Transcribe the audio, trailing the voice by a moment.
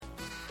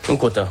Je suis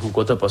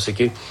content parce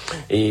que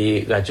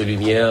Radio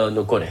Lumière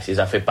nous connaît. C'est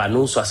ça fait pas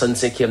nous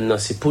 65e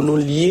c'est pour nous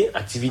lier,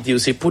 activité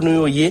c'est pour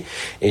nous lier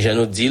et j'en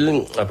nous dis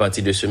à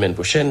partir de semaine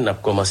prochaine, on a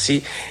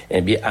commencé à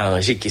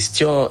arranger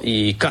question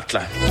et carte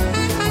là.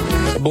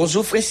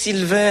 Bonjour frère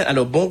Sylvain.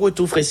 Alors bon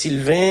retour frère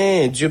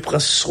Sylvain. Dieu prend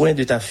soin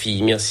de ta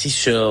fille. Merci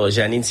sœur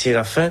Janine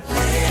Séraphin.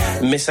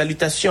 Mes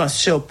salutations à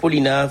sœur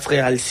Paulina,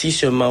 frère Alcy,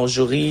 sœur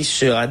Marjorie,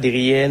 sœur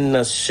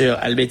Adrienne, sœur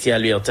Albert et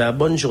Alberta.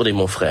 Bonne journée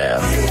mon frère.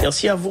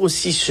 Merci à vous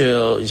aussi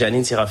sœur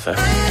Janine Séraphin.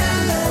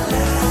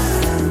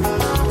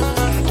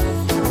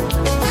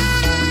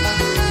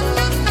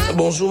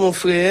 Bonjour mon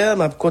frère,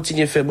 m'a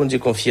continué à faire bon Dieu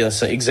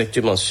confiance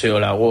exactement sur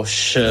la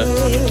roche.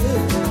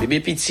 Bébé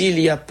petit, il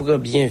y apprend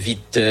bien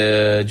vite.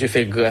 Dieu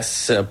fait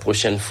grâce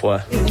prochaine fois.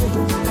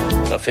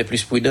 On fait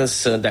plus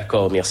prudence,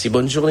 d'accord. Merci,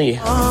 bonne journée.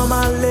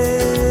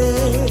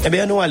 Eh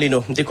bien, nous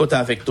allons, nous sommes contents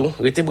avec nous.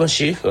 Restez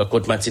branchés.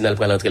 Rencontre matinale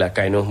pour l'entrée la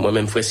caille.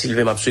 Moi-même, frère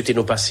Sylvain, m'a souhaité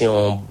nous passer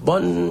une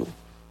bonne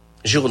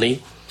journée.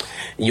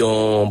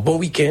 Un bon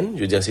week-end.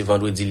 Je veux dire, c'est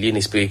vendredi,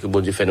 j'espère que bon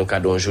Dieu fait nos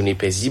cadeaux en journée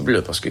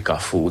paisible parce que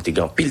Carrefour, t'es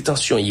en pile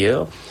tension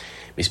hier.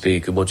 Mais j'espère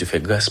que bon Dieu fait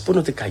grâce pour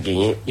nous te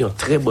gagner une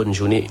très bonne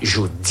journée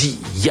jeudi.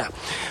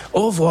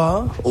 Au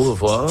revoir.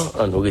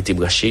 On aurait été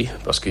branchés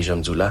parce que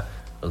j'aime dit là,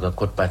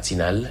 rencontre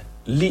matinale,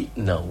 li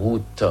nan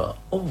route.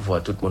 Au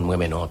revoir tout le monde, moi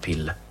maintenant en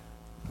pile.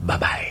 Bye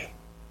bye.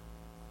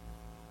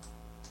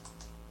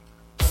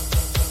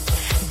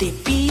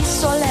 Depuis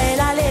soleil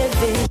la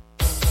levé,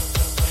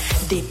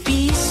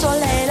 depuis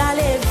soleil la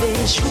levé,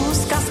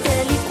 jusqu'à ce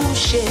qu'elle y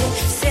couche,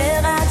 c'est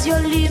radio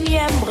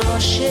lumière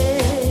branchée.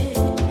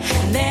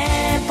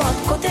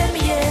 N'importe côté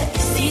mieux,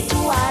 si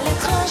tout à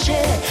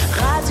l'étranger,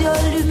 radio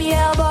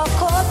lumière bon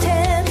côté,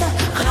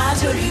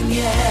 radio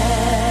lumière.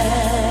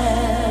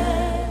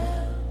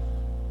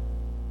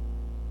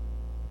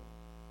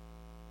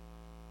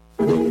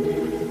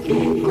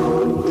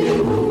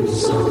 Écoutez-nous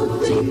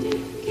sauter,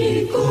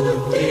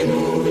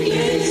 écoutez-nous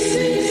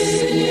laisser,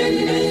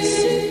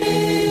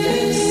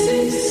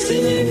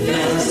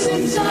 merci,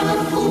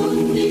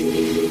 symphonie,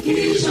 qui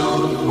j'en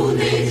pour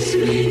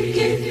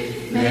expliquer,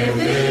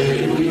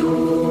 merveilleux.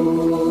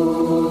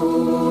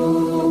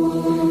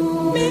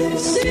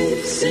 Merci,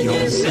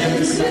 Seigneur,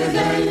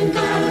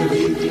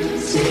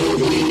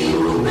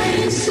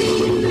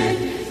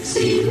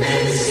 c'est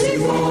merci,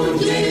 mon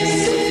Dieu.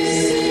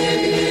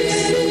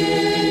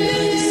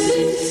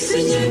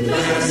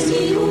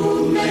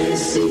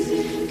 Merci,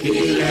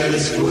 qu'il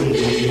laisse pour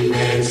nous,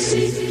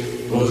 merci,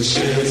 mon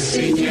cher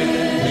Seigneur,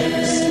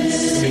 merci,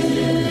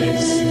 Seigneur,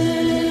 merci,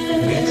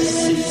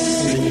 merci,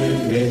 Seigneur,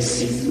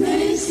 merci,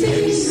 merci,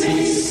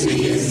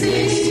 Seigneur,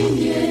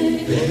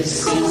 merci,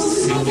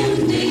 Seigneur,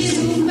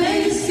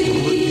 merci,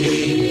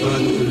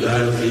 bonne la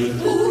vie,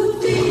 bonne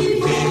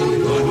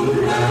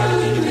la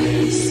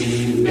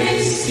vie,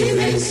 merci,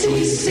 merci,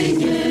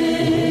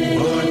 Seigneur,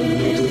 bonne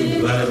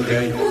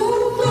bagaille.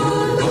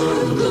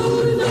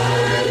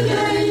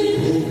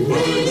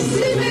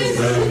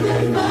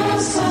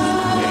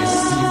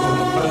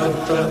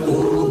 Au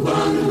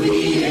bon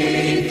vie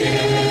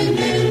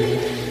éternel,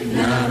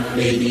 n'a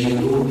béni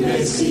ou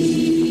merci.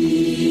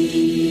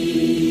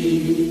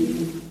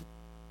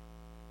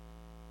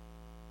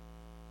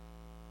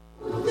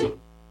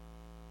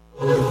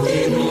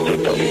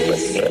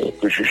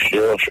 Que je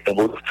cherche un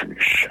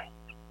refuge.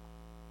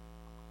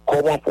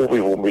 Comment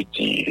pouvez-vous me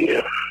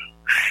dire,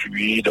 je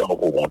suis dans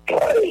vos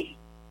montagnes,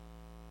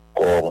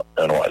 comme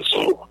un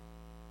oiseau?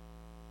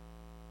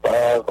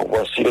 Car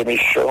voici les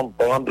méchants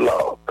bandent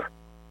l'arbre.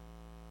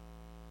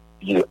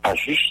 Ils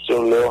ajustent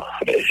leurs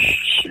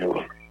flèches sur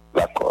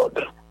la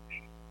corde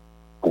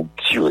pour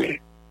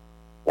tirer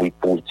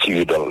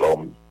dans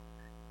l'homme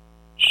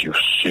sur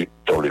ceux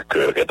dont le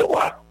cœur est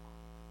droit.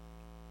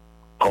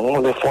 Quand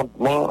les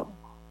fondements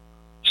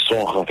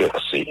sont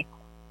renversés,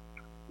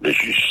 le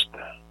juste,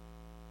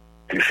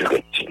 que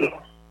ferait-il?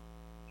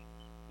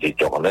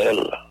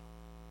 L'Éternel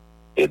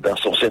est dans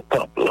son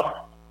temple.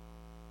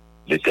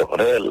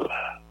 L'Éternel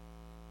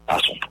a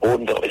son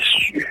trône dans les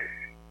cieux.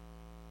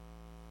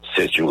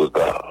 Ses yeux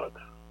regardent.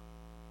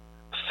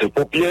 Ses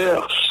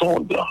paupières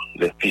sondent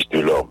les fils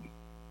de l'homme.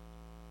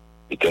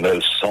 L'Éternel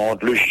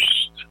sonde le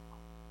juste.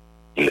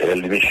 Il est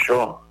le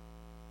méchant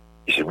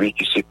et celui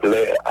qui se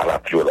plaît à la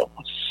violence.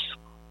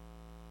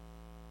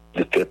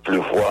 Il fait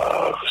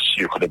pleuvoir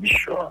sur les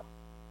méchants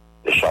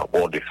des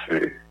charbons de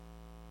feu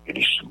et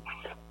du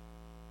souffle.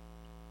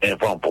 Un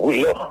vent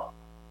brûlant,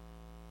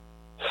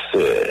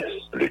 c'est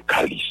le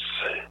calice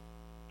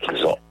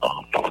qu'ils ont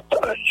en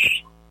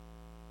partage.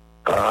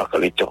 Car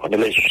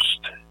l'Éternel est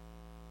juste,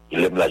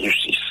 il aime la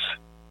justice.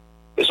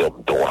 Les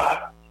hommes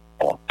droits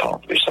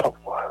entendent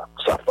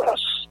sa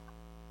face.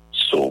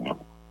 Psaume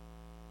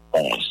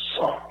 11.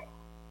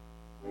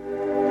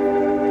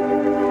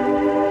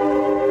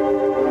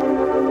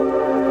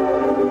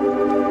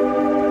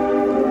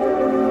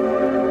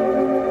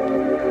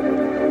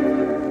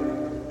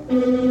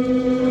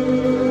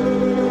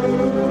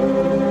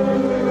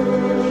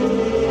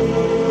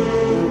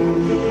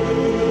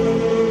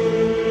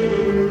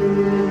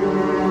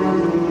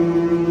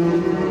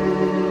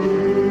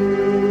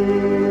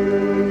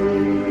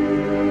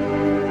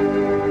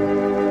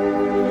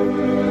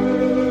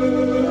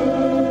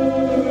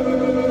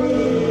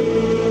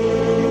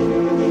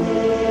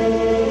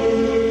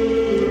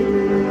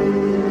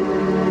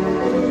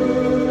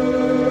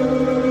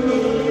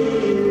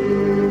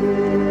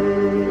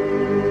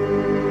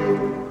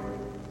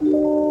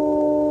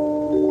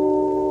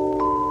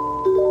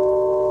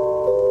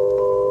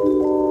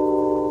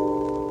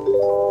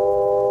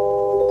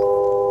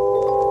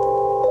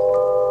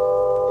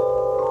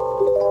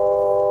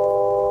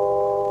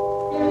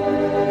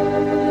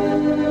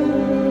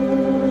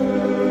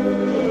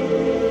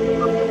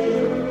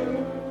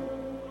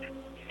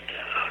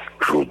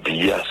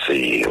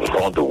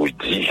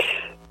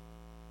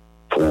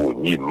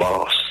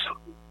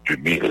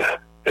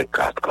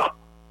 2024.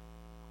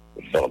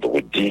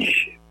 Vendredi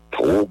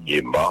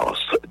 1er mars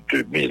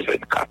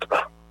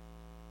 2024.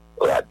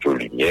 Radio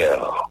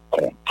Lumière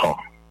content.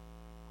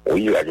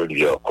 Oui, Radio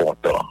Lumière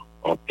content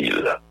en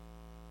pile.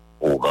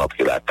 Pour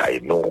rentrer la caille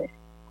nous,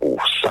 pour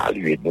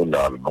saluer nous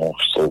dans le nom,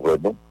 sauver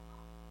nous,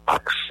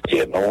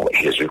 actionnons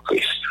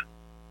Jésus-Christ.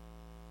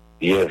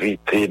 Et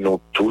invitez-nous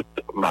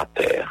toute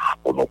matin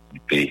pour nous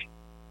écouter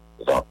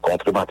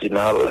Rencontre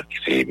Matinale, qui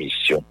c'est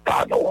émission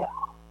par nous.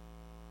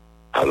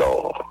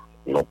 Alors,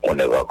 nous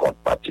connaissons Rencontre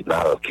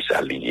Matinale qui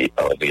s'allie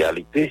en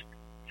réalité.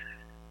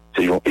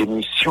 C'est une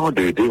émission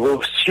de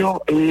dévotion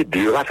et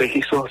de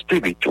rafraîchissement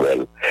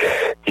spirituel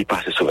qui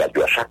passe sur la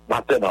radio chaque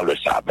matin dans le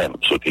ça même,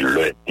 sauf le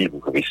lundi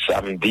ou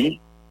samedi,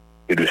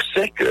 et de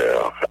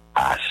 5h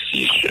à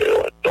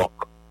 6h. Donc,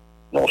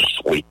 nous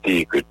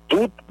souhaitons que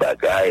toute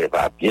bagaille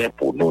va bien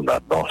pour nous dans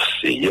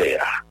notre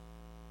hier.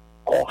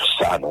 Comme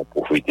ça, nous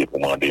profitons pour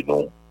demander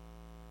nous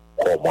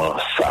comment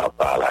ça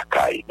va la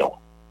caille, non.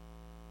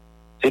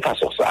 C'est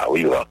façon ça,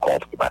 oui,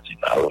 rencontre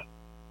matinale,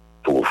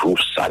 toujours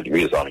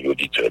saluer les amis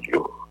auditeurs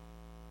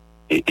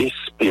et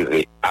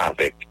espérer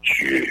avec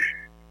Dieu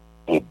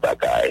toute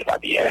bagaille va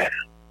bien.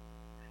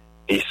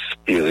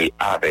 Espérer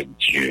avec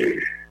Dieu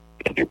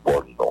de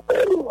bonnes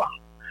nouvelles.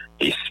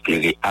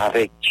 Espérer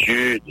avec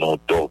Dieu nous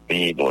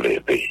dormir, nous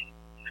lever.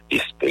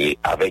 Espérer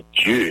avec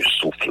Dieu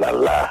souffle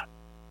là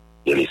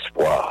de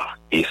l'espoir,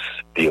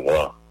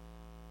 espérant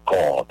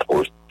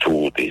contre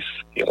toute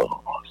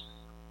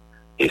espérance.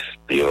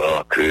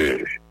 Espérant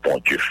que bon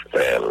Dieu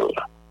fait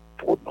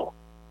pour nous.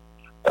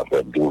 Comme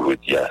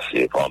aujourd'hui,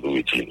 c'est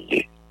vendredi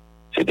lié.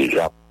 C'est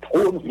déjà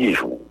premier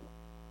jour,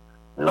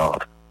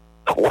 notre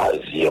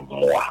 3e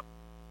mois,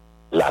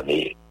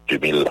 l'année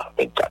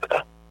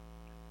 2024.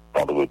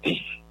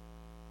 Vendredi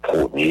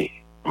 1er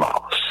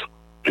mars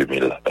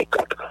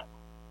 2024.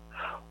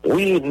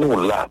 Oui, nous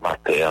là,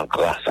 matin,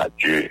 grâce à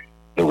Dieu,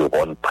 nous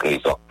répondons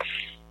présent.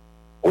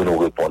 Oui, nous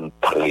répondons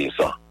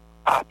présent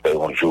après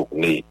une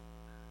journée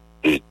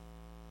de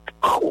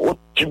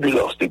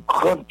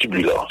grande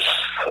turbulence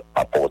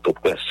à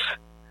Port-au-Prince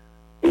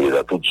et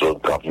dans toute zone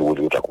environnante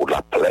de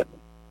la plaine,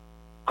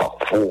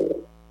 Carrefour,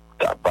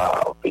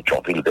 Tabac,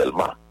 Pétionville,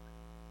 Delma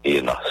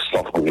et dans le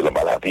centre-ville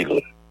de la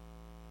ville,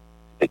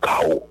 des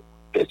chaos,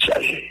 des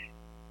chargés.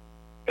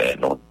 Mais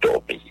nous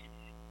dormons,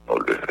 nous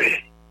levons.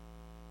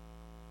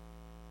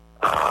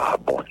 Ah,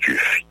 bon Dieu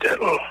fidèle.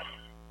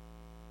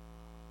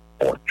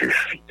 Bon Dieu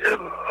fidèle.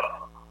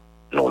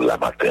 Nous la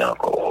matin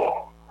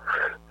encore.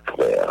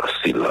 Frère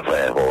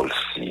Sylvain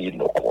Volsi,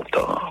 nous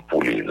comptons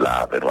pour les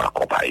là, nous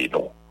accompagner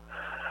nous.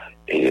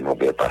 Et nous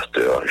bien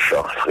pasteur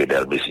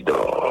Jean-Frédéric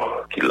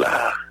Messidor, qui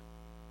l'a,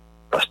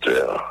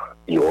 pasteur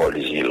Yol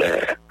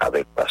Gilet,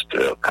 avec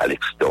pasteur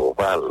Calix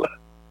Dorval.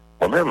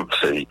 Moi-même,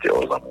 serviteur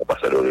aux amours,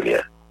 pasteur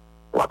Aurélien,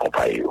 nous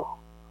accompagnons.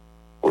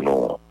 Pour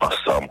nous,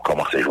 ensemble,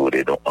 commencer à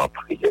jouer nous en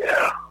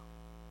prière.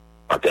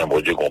 En termes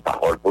de Dieu, qu'on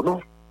parole pour nous.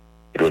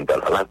 Il nous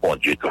parle là, bon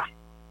Dieu,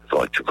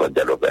 son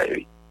dialogue avec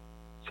lui.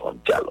 Son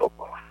dialogue.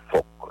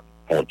 Faut que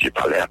bon Dieu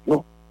parle avec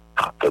nous.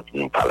 Quand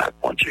nous parlons avec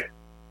bon Dieu.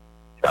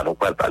 Ça nous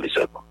parle parler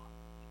seulement.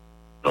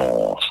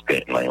 Nous,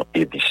 c'est une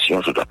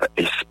édition tout à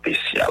fait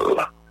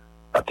spéciale.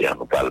 Quand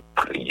nous parle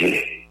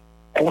prier.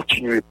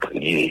 Continuez à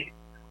prier.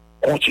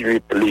 Continuez à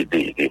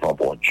plaider devant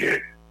bon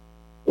Dieu.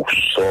 Où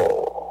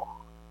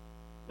sort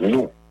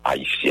nous,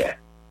 Haïtiens,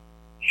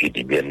 je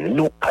dis bien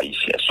nous,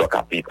 Haïtiens, soit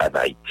capable en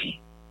Haïti,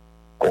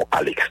 qu'on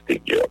à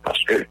l'extérieur,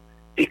 parce que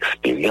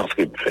l'expérience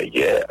que nous faisons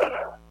hier,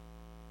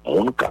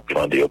 mon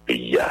capitaine des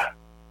pays,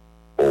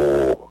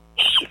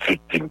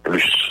 victime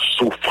plus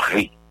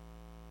souffrir,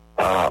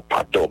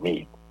 pas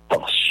dormir,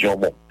 tension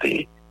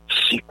montée,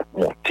 cycle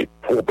montée,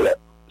 problème,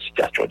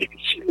 situation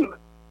difficile,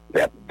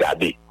 mais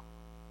regardez,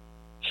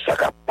 ça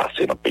qui a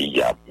passé dans le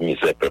pays,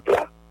 misère peuple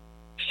là,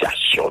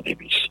 situation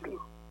difficile.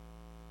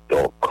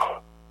 Donc,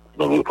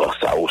 nous prenons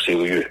ça au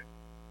sérieux.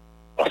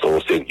 Prends ça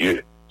au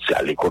sérieux, c'est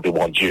aller contre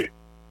mon Dieu.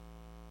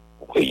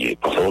 Vous voyez,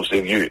 prends ça au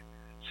sérieux,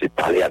 c'est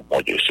parler avec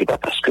mon Dieu. C'est pas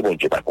parce que mon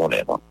Dieu pas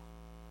connaît, non.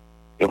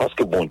 C'est parce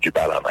que mon Dieu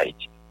parle en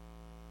Haïti.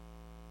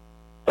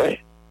 Oui.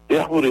 Et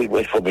après,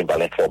 il faut même pas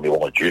l'informer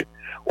mon Dieu.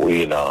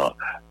 Oui, dans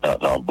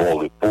bon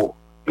repos,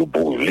 il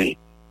brûler,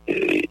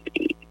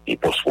 et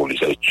poste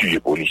policier, tuer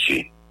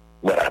policier.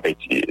 Mais avec,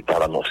 par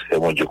l'annonce,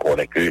 mon Dieu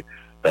connaît que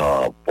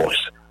dans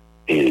poste,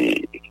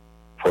 et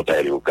faut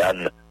aller au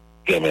Cannes,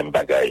 il y a même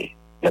bagaille.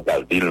 Nous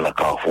parlons de dans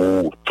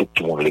Carrefour, tout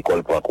le monde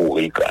l'école pour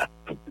courir,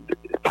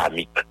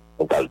 panique.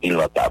 Nous parlons de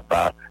dans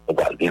tabac, nous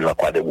parlons de dans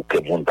quoi de bouquet,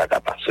 le monde n'a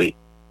pas passé.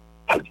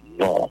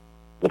 Non,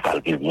 nous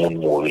parlons de monde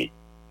mourir.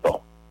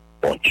 Non,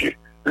 bon Dieu,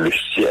 le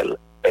ciel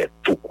est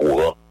au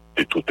courant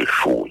de toutes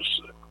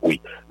choses.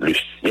 Oui, le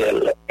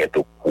ciel est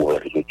au courant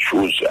de toutes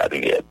choses,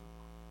 Adrien.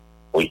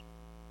 Oui,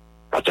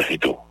 parce que c'est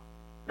tout.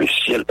 Le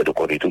ciel est au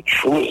courant de toutes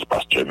choses,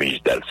 pasteur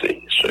ministre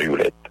d'Alcé,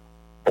 Soyolette.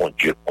 Bon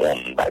Dieu, qu'on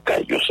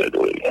bagaille, se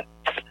doit rien.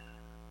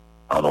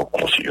 En nous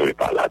considérant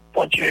par là,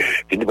 bon Dieu,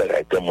 il y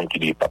a tout le monde qui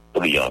dit pas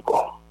prier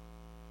encore.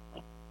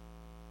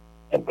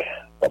 Eh bien,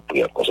 on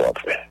prie encore, ça va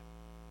faire.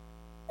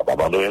 On va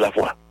abandonner la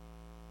foi.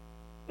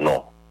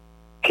 Non.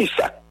 Qui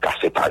ça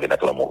a séparé dans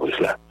la mauvaise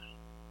là?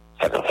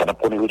 Ça n'a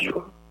pas de Dieu.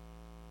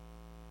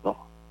 Non.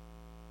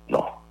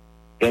 Non.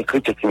 Il y a un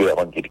chrétien qui veut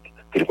avoir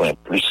qu'il connaît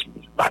plus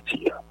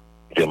matière.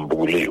 Il aime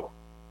brûler.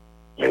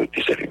 Mais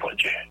il s'est fait pour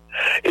Dieu.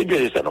 Et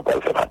bien, ça nous pas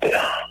le faire matin.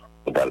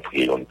 Nous allons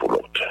prier l'un pour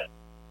l'autre.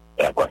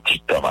 Et encore un petit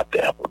temps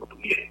matin pour nous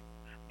prier.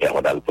 Et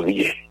avant d'aller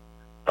prier,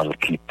 on nous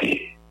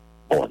quitter.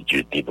 Bon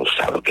Dieu dit nous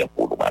savons qu'il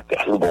pour nous matin.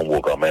 C'est le bon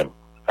mot quand même.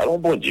 Alors,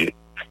 bon Dieu,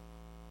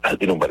 elle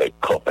dit nous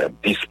quand même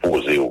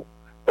disposer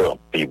un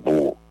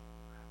pibou,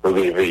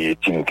 réveiller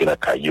Tim qui n'a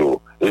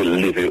caillou,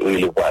 lever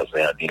les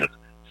voisins, dire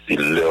si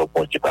leur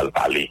bon Dieu va le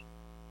parler.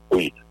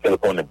 Oui,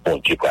 quelqu'un est bon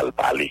Dieu va le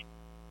parler.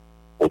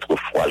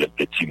 Autrefois, le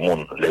petit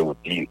monde, là où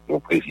dit le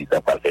président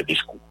va faire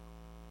discours.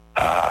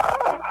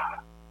 Ah,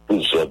 tout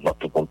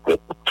le monde peut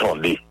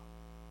tourner.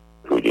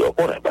 Je veux dire,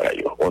 on est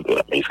pareil, on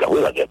doit, mais jusqu'à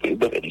présent, il y a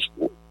président fait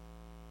discours.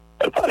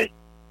 Elle parlait.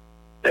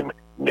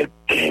 Mais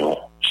Théon,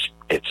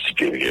 être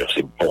supérieur,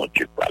 c'est bon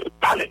Dieu qui va le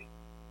parler.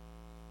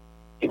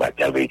 Il m'a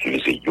dit, avait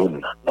utilisé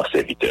Youn dans ses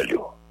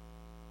serviteurs.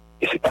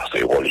 Et c'est parce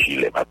que rôle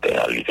gilet matin,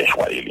 il fait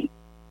choisir.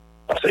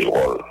 Parce que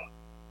rôle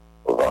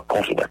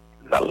rencontre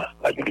matinale,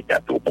 la Julie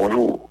bientôt,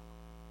 bonjour.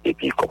 Et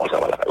puis, comment ça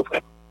va la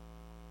frère?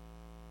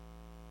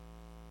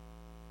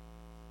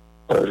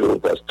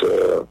 Bonjour,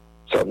 pasteur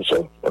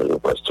Samson. Bonjour,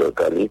 pasteur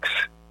Calix.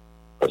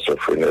 Pasteur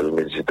Frenel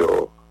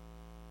Mésidor.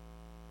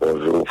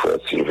 Bonjour, frère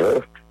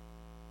Sylvain.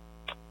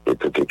 Et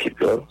toute l'équipe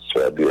là,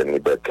 soit bien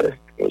liberté,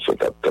 nous sommes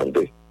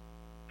attendus.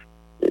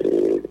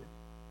 Et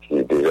qui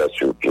est déjà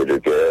sur le pied de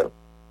guerre.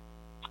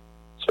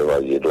 Ce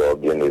marié doit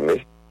bien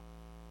aimé.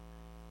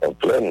 En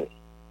pleine,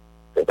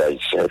 les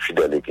haïtiens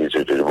fidèles et qui se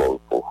dévoilent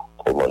pour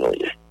comment nous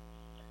y est.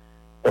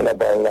 On a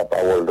parlé la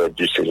parole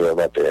du Seigneur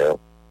matin.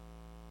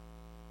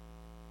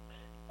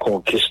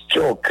 Comme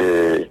question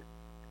que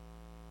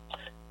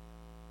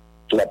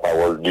la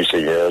parole du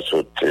Seigneur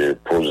soit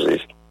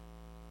posée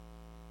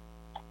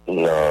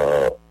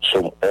dans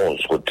Somme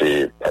 11,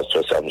 côté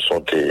Pasteur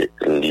Samson et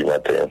le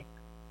matin,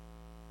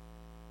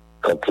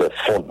 quand les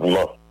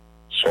fondements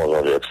sont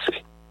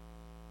renversés,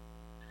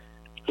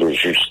 le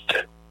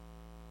juste,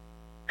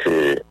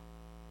 que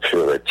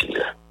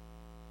ferait-il?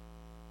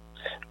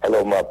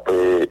 Alors, ma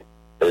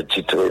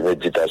titre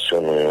méditation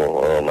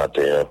en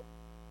matin,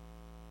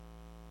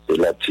 c'est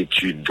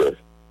l'attitude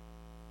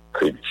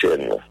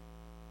chrétienne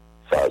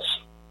face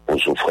aux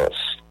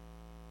souffrances.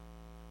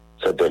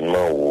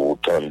 Certainement, vous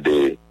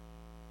entendez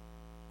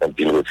un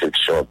peu de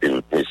réflexion, un peu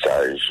de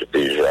message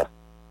déjà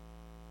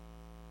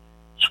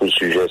sur le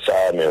sujet ça,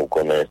 mais on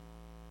connaît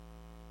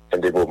un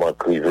des moments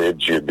privés,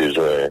 Dieu a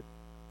besoin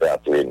de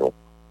rappeler nous.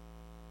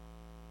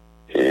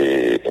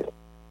 Et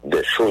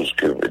des choses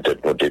que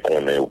peut-être nous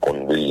déconnons ou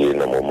qu'on oublie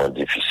dans un moment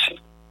difficile.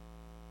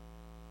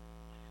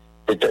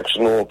 Le texte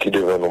nous qui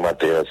devant nous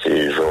matin,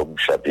 c'est Job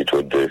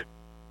chapitre 2,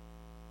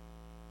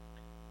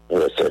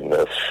 verset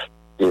 9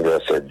 et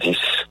verset 10,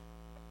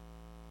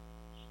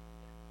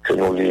 que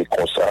nous lisons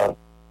comme ça.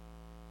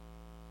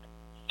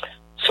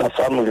 Sa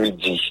femme lui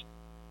dit,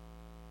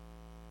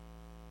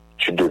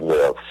 tu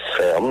demeures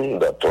ferme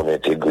dans ton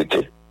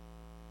intégrité.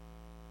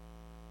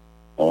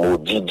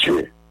 Maudit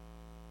Dieu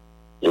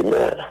et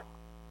meurt.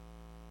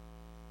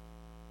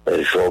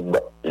 Et Job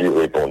lui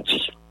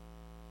répondit,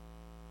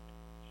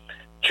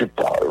 tu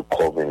parles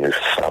comme une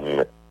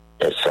femme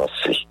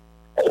insensée.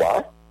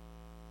 Quoi?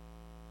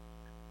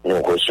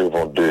 Nous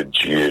recevons de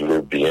Dieu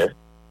le bien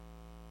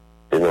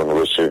et nous ne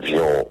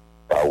recevions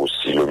pas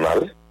aussi le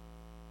mal.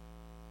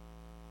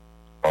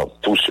 En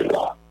tout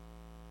cela,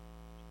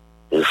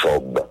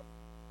 Job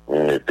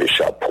ne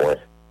pécha point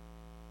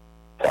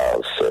par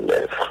ses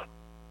lèvres.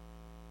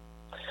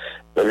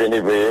 Mais bien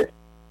aimé,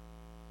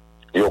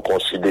 ils ont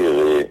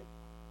considéré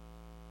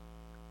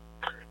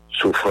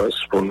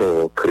souffrance pour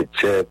nos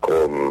chrétiens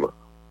comme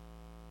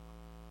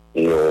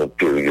une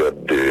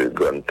période de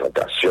grande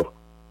tentation.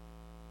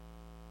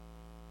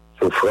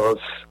 Souffrance,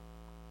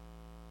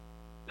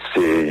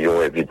 c'est une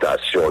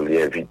invitation,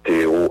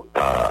 l'inviter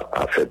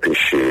à faire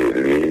pécher,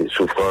 les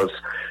souffrances,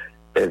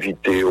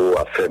 inviter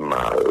à faire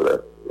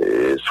mal,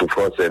 et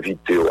souffrance,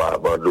 inviter à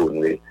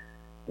abandonner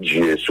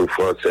Dieu,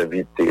 souffrance,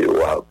 inviter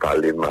à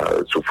parler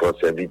mal,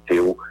 souffrance, inviter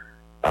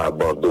à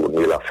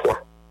abandonner la foi.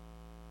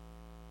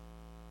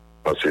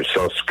 En ce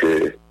sens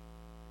que,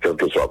 quelle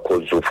que soit la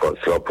cause de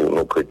souffrance là pour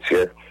nos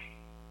chrétiens,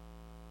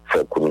 il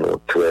faut que nous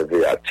soyons très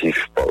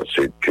réactifs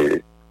parce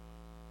que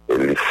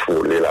il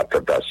faut la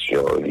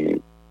tentation,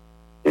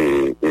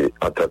 et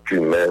en tant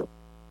qu'humain,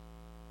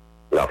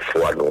 la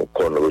foi, nous,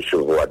 qu'on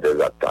recevra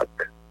des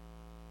attaques.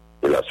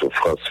 Et la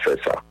souffrance fait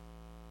ça.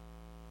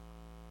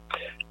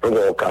 Donc,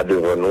 un cas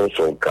devant nous,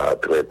 c'est un cas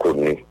très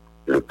connu,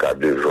 le cas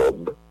de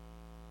Job,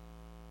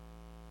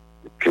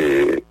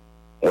 que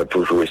moi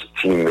toujours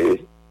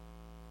estimé,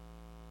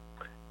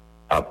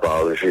 à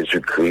part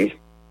Jésus-Christ,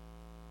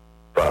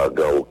 par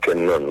aucun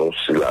de nous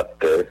sur la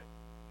terre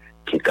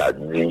qui a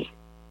dit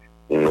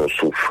nous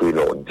souffrir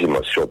dans une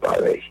dimension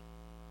pareille.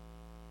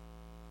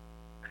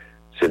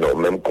 C'est dans le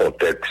même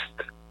contexte.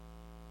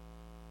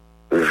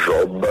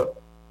 Job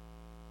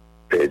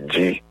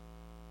perdu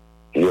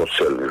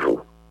seul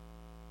jour,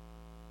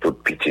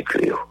 toute petite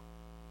Léo.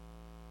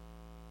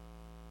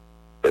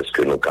 Est-ce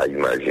que nous pouvons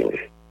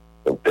imaginer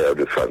un père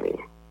de famille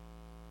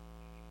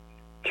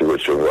qui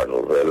recevra la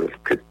nouvelle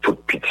que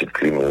toute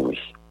petite Léo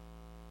mourit?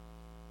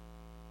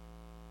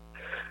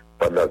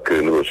 Pendant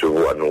que nous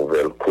recevons la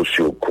nouvelle coup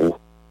sur coup,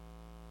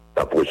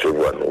 nous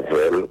recevons la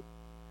nouvelle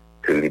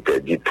que lui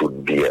perdit tout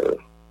bien.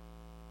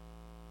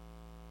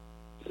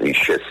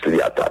 Richesse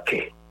lui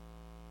attaquée.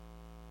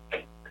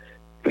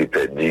 Lui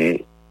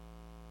perdit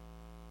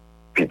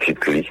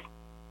petite Léo.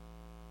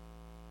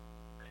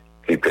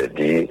 Lui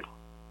perdit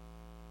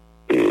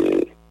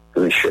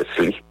richesse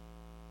li.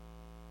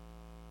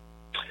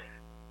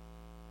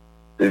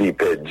 Li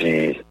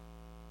perdit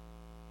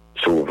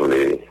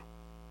s'ouvrir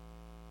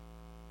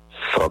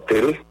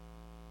santé li.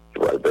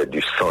 Il va perdre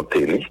du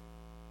santé li.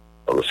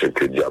 Parce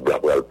que le diable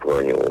va le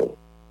prendre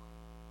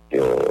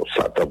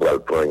Satan va le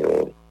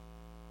prendre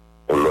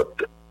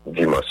l'autre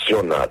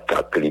dimension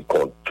d'attaque li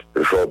contre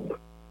Job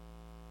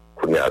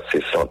qu'on est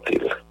assez santé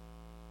là.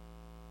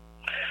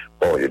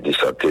 Bon, je dis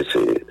santé,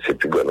 c'est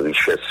plus grande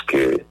richesse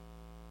que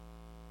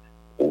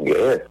ou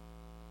gain,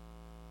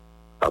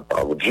 à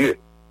part Dieu.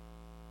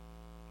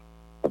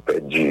 On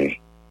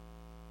perdu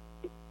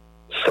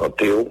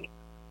santé,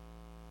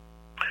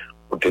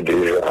 on a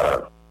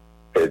déjà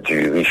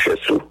perdu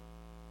richesse,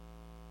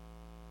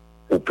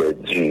 on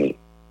perdu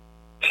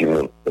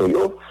Timon,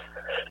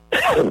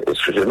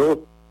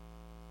 excusez-nous,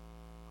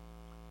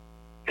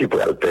 il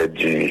peut avoir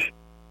perdu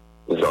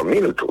 100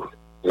 000 tout,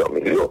 100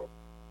 millions.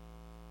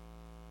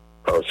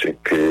 Parce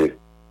que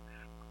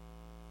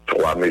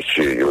 3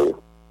 messieurs,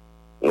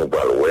 nous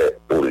parlons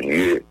au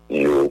lieu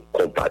de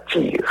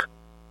compatir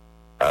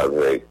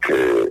avec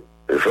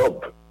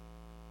Job.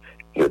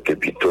 Le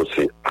plutôt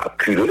c'est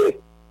acculé,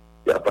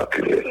 il n'y a pas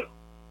acculé.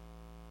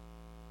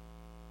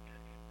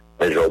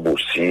 Mais Job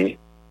aussi,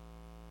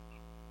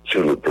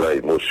 sur le plan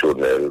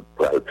émotionnel,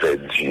 pour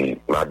perdre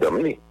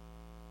Madame Ni.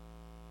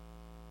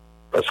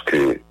 Parce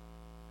que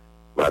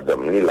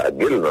Madame Ni la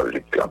gueule dans le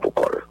cas pour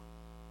col.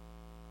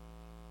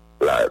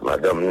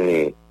 Madame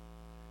Ni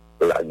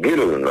la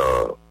gueule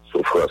dans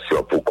souffrance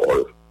pour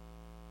col.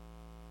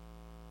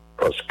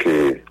 Parce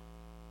que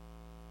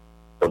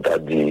on t'a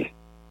dit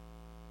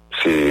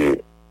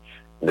c'est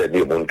des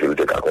gens qui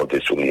ont compté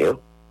sur rien.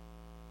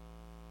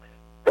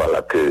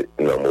 Voilà que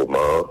dans un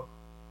moment,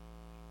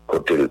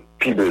 quand il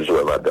plus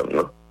besoin madame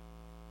non.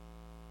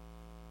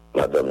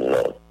 Madame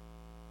non.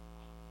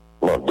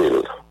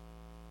 Mandel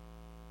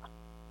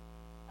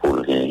pour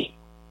lui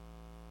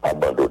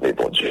abandonner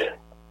mon Dieu.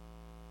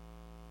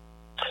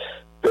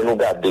 De nous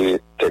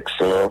garder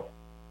texte,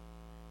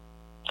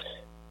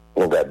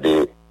 nous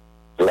garder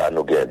là, nous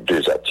avons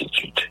deux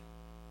attitudes.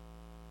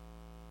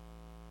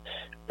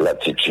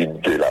 L'attitude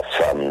de la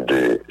femme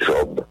de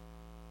Job.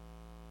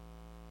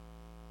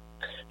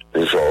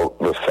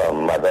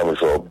 Madame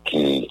Job,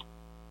 qui,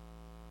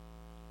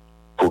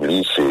 pour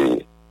lui,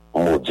 c'est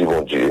maudit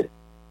mon Dieu.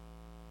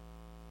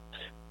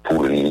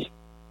 Pour lui,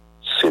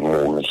 c'est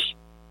mourir.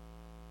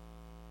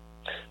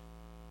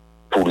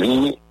 Pour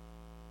lui,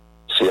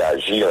 c'est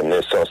agir en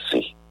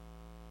insensé.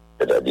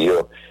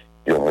 C'est-à-dire,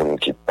 il y a un monde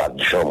qui pas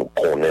de jambe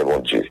connaît mon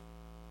Dieu.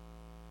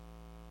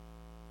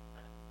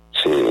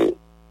 C'est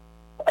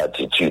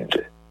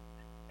attitude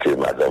que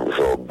Madame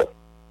Job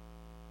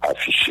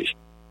affichée.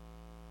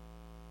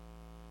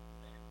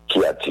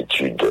 Qui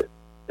attitude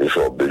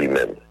Job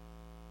lui-même.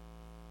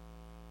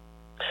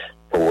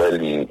 Pour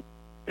elle,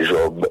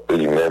 Job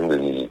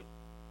lui-même,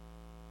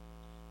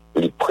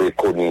 il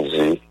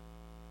préconisait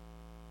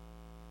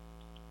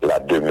la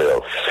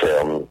demeure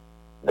ferme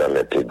dans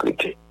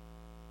l'intégrité.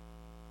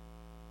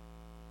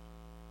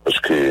 Parce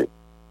que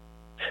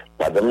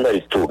Madame a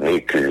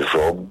étonné que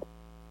Job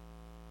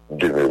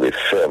demeurait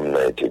ferme dans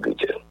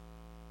l'intégrité.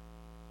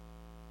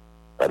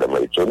 Madame a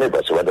étonné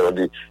parce que Madame a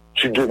dit,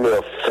 tu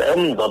demeures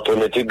ferme dans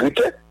ton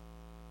intégrité.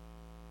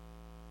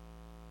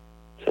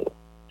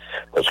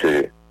 Parce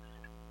que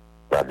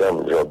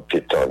Madame Job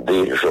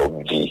t'étendait,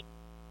 Job dit,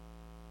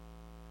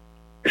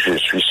 je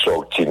suis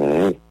sorti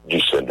nu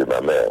du sein de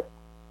ma mère,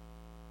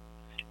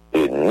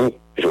 et nu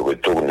je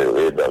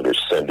retournerai dans le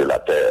sein de la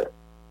terre.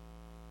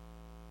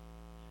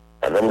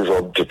 Madame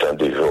Job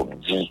t'étendait, Job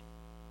dit,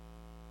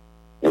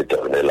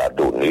 l'Éternel a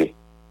donné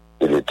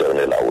et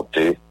l'Éternel a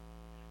ôté,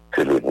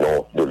 que le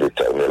nom de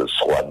l'Éternel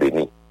soit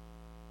béni.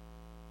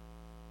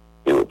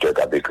 Et l'auteur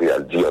qui a écrit,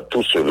 elle dit, en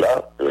tout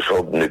cela,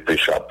 Job ne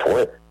pécha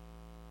point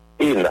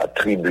et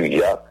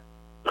n'attribua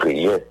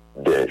rien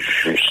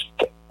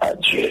d'injuste à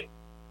Dieu.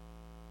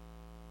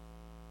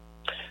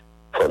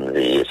 Il faut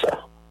veiller ça.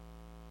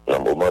 Dans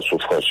le moment de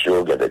souffrance, il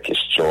y a des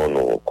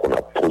questions qu'on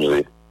a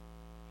posées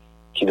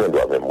qui ne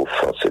doivent même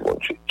offenser mon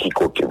Dieu. Qui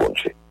côté bon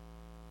Dieu?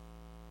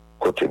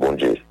 Côté bon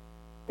Dieu.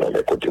 Non,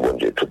 mais côté bon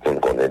Dieu, tout le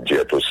monde connaît Dieu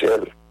est au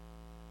ciel.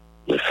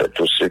 Il fait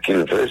tout ce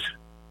qu'il veut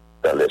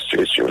dans les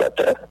cieux et sur la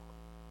terre.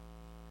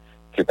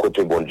 Qui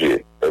côté bon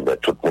Dieu? Eh bien,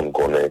 tout le monde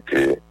connaît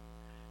que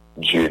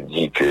Dieu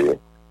dit que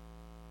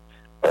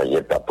il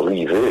n'est pas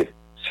privé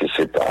si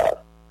ce n'est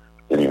pas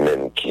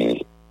lui-même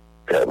qui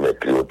permet,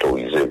 qui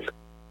autorise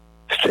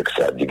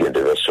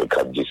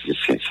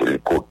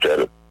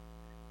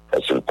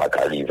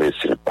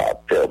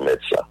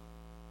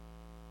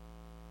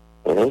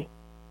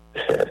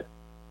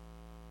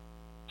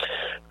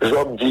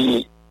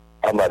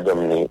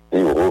madame ni,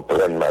 il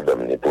reprend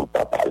madame ni pour ne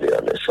pas parler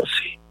en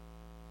insensé.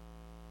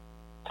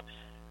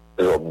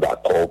 Nous sommes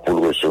d'accord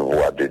pour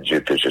recevoir de Dieu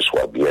que ce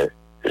soit bien,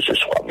 que ce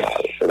soit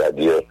mal.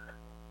 C'est-à-dire,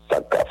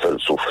 ça qu'a fait le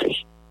souffrir.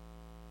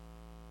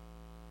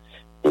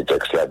 Le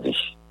texte l'a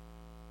dit.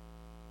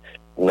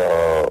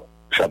 Dans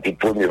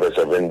chapitre 1er,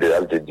 verset 22,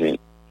 elle te dit,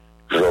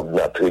 Job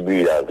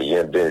n'attribue à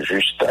rien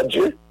d'injuste à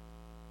Dieu.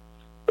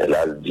 Et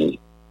là, elle dit,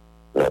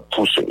 dans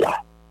tout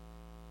cela,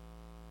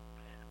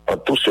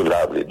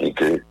 elle dit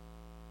que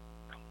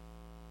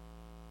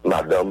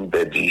madame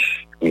perdit,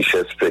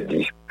 richesse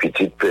perdit,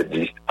 petite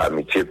perdit,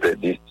 amitié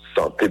perdit,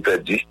 santé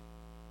perdit,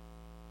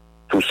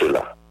 tout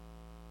cela.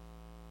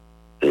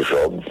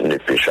 Job ne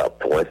pécha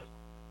point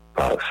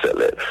par ses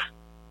lèvres.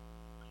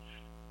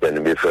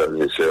 Bien-aimés frères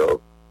et sœurs,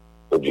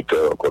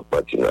 auditeurs Rencontre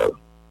Matinale,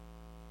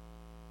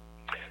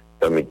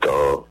 en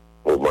mi-temps,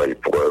 moment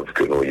épreuve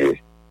que nous y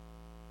est,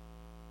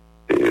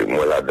 et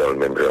moi là dans le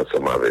même genre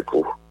ensemble avec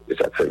vous, et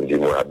ça fait me dire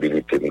moi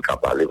habilité me qu'à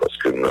parler parce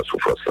que nous avons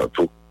souffrance dans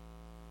tout.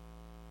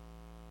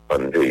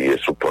 On veille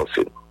sous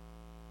pensée,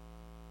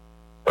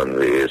 on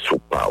veille sous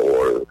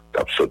parole qui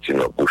a sorti dans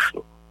la bouche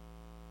nous,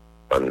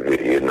 on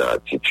veille dans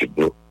l'attitude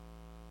nous,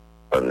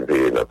 on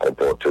veille dans le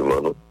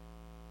comportement nous,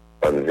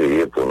 on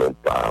veille pour ne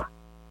pas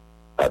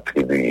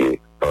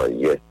attribuer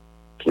rien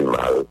qui est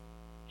mal,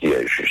 qui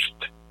est juste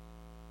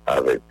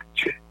avec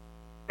Dieu.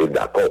 Et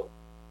d'accord,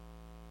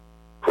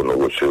 pour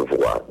nous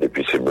recevoir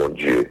depuis ce bon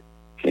Dieu,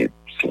 qui,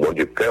 si bon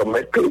Dieu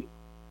permet que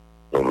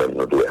nous-mêmes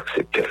nous devons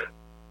accepter,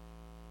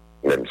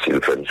 même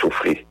s'il fait nous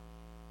souffrir,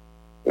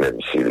 même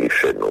s'il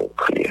fait nous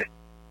crier.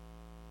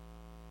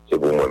 C'est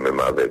pour moi-même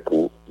avec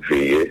vous,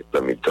 veiller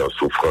dans mes temps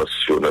souffrance,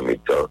 dans mes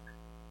temps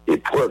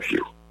épreuve,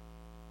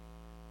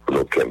 pour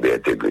nous qu'aimer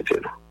intégrité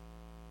nous,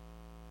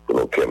 pour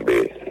nous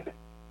qu'aimer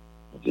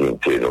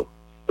dignité nous,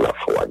 la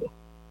foi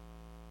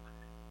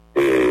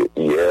nous. Et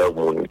hier,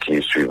 mon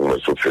qui suit moi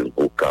sur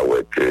Facebook,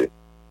 que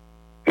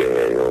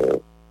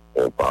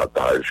un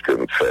partage que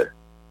me fait,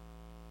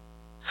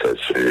 c'est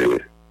ce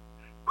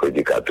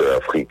prédicateur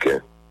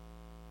africain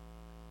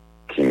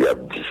qui a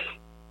dit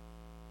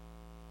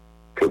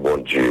que bon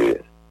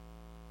Dieu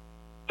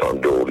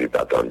tendait ou lui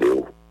pas tendait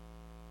ou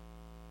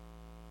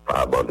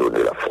pas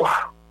abandonner la foi.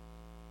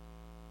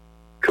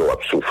 Que on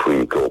a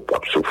souffert, que on pas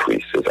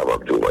souffrir, c'est ça m'a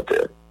dit au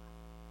matin.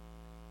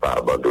 Pas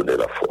abandonner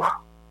la foi.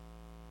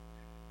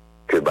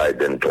 Que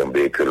Biden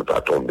tombé, que le pas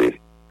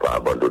tombé, pas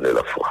abandonner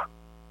la foi.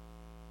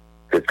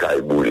 Que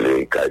Caille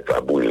boulé, Caille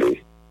pas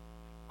boulé,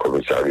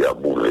 commissariat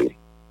boulé,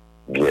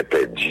 bien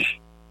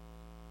perdu,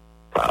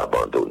 pas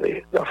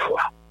abandonner la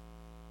foi.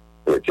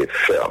 Restez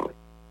ferme.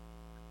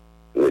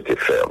 Restez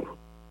ferme.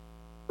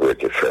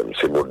 Restez ferme.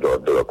 C'est mon ordre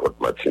de Rencontre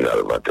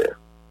Matinale matin.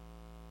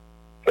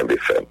 Restez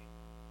ferme.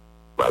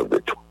 Malgré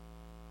tout.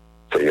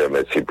 Seigneur,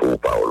 merci pour vos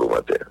paroles au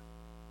matin.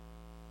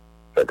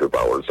 Fait que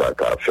parole ça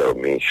a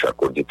fermé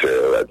chaque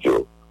auditeur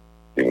radio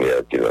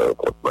lumière qui la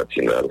Rencontre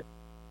Matinale.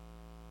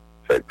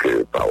 Fait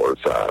que parole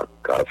ça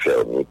a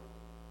fermé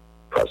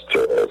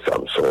pasteur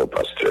Samson,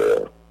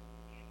 pasteur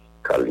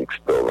Calix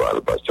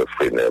Doval, pasteur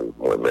Fresnel,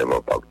 moi-même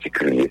en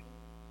particulier,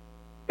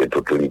 et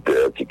tout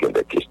leader qui a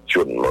des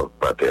questionnements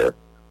matin,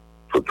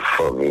 toute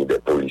famille des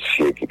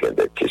policiers qui a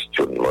des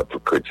questionnements, tout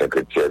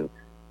chrétienne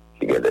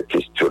qui a des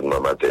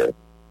questionnements matin.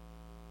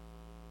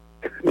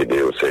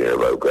 Aidez au Seigneur,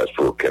 va grâce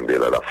pour qu'il y ait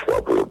la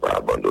foi pour ne pas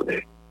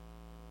abandonner.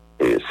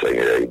 Et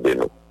Seigneur,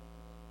 aidez-nous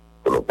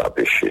pour ne pas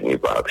pécher, ni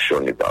par action,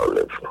 ni par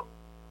lèvres.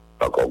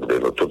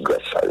 Accordez-nous toute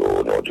grâce à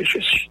vous au nom de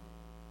Jésus.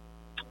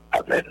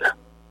 Amen.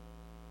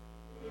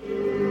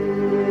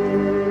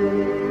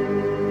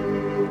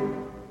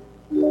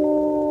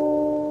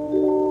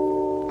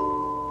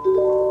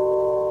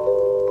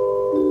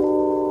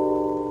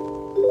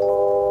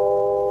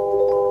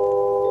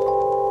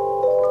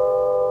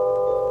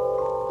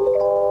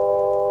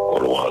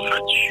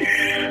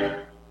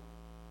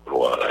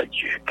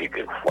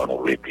 Quelquefois, nous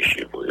voulons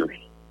pécher pour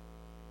lui.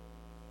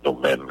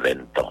 Nous-mêmes,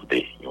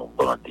 l'entendez, un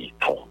bandit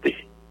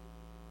tombé,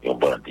 un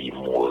bandit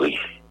mourir.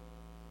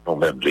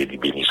 Nous-mêmes, nous voulons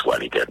béni soit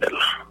l'Éternel.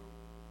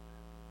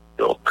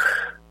 Donc,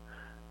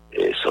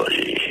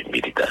 soyez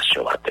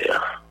méditation à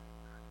terre.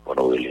 Pour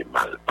nous, les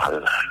mal,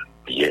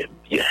 bien.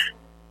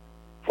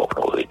 Pour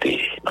nous rester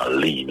dans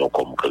l'île, nous,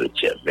 comme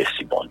chrétiens.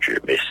 Merci, bon Dieu,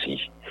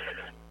 merci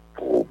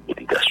pour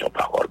méditation,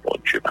 parole, bon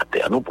Dieu, à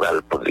terre. Nous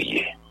pourrons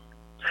prier.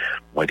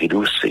 Moi, je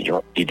dis, c'est une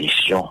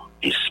édition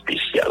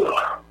spéciale.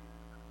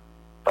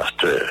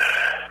 Pasteur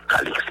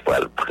Calix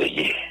va le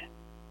prier.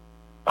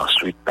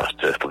 Ensuite,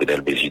 pasteur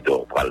Frédéric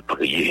Bézidor va le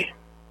prier.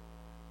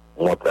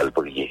 Moi, je vais le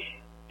prier.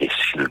 Et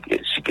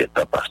si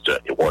quelqu'un pasteur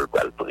Erol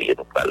va le prier,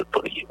 nous allons le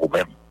prier. Ou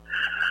même,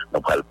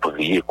 nous allons le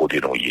prier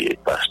côté nous y est.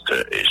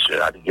 Pasteur et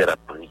sœur Adrien a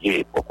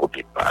prié pour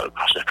côté parle.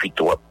 Pasteur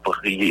Fito a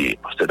prié.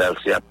 Pasteur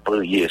Dalcy a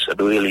prié. Sœur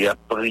Dorélie a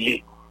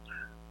prié.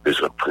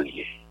 Besoin de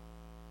prier.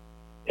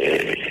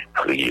 Et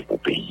prier pour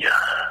le pays.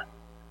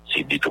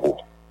 C'est du trop.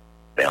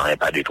 Mais rien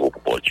pas du trop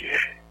pour Dieu.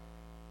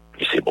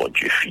 Et c'est bon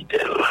Dieu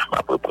fidèle.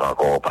 Après, pour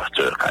encore,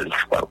 pasteur Calix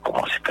va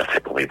commencer à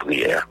faire pour mes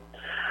prières.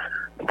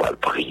 Nous allons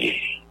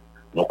prier.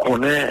 Nous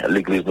connaissons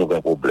l'église, nous avons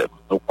un problème.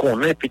 Nous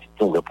connaissons petit,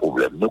 nous avons un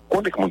problème. Nous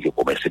connaissons comment il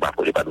faut, c'est pas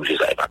pour les pas nous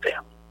ça et pas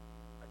terre.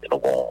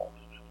 Donc,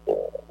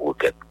 on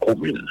requête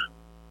commune.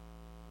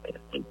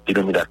 Un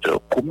dénominateur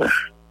commun.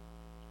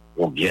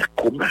 Un bien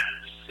commun,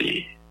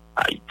 c'est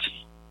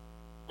Haïti.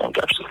 On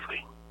doit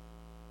souffrir.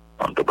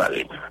 On doit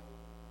parler.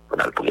 On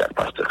a le prière de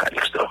pasteur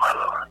Calix.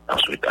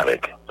 Ensuite,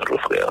 avec notre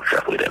frère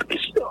Jean-Frédéric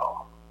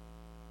Bésidor.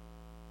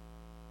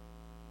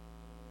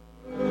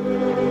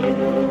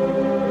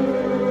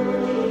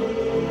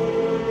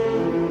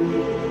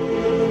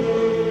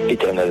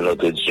 Éternel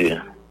notre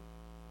Dieu,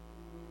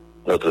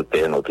 notre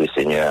Père, notre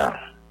Seigneur,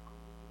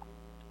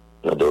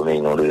 nous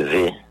dormons, nous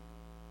lever,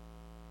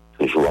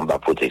 toujours en bas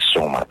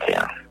protection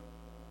matin.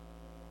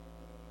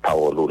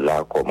 Parole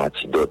là comme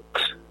antidote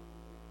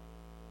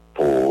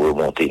pour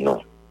remonter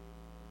nous,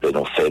 de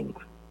nos faibles,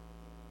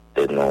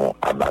 de nos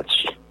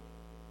abattus.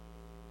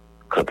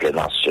 Quand les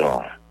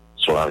nations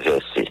sont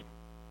inversées,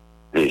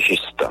 le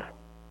juste,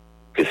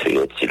 que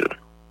ferait-il?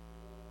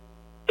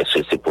 Est-ce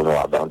que c'est pour nous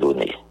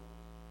abandonner?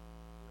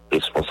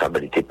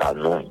 Responsabilité par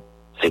nous,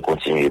 c'est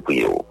continuer à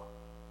prier.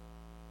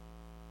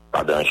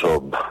 Pendant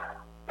Job,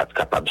 pas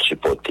capable de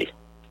supporter.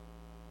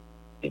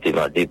 Il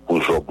demandé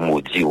pour Job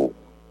maudit,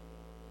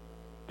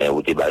 mais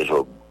où t'es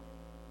Job,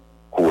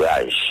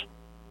 courage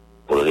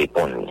pour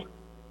répondre.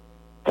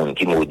 Monde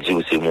qui maudit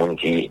ou c'est monde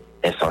qui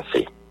est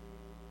insensé.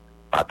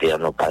 Ma terre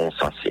non pas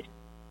insensé.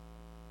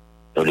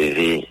 Nous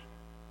lever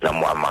dans le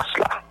mois mars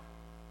là.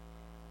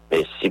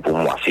 Mais si pour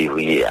moi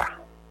février,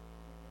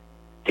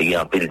 il y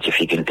a un peu de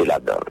difficulté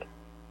là-dedans.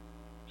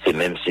 C'est la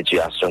même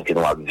situation que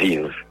nous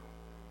vivons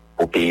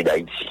au pays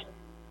d'Haïti.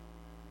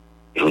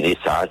 Je vous dis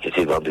ça, que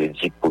c'est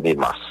vendredi 1er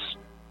mars.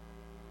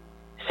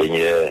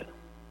 Seigneur,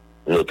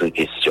 notre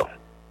question,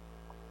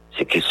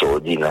 c'est qui sont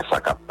dit dans ça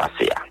qui a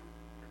passé.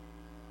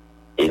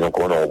 Et nous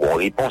avons une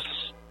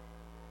réponse.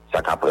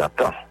 Ça qui prend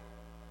temps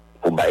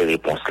pour bailler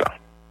réponse là.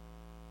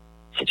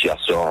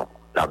 Situation,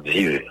 la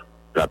vivre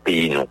dans le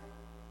pays, nous,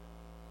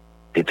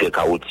 c'est très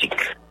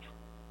chaotique.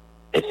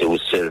 Et c'est au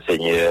seul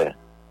Seigneur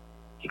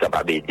qui est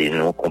capable d'aider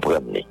nous,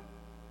 comprendre.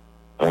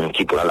 On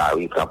qui prend la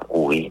rue, qui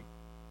courir,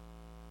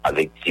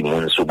 avec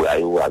Timon sous bras,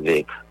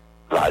 avec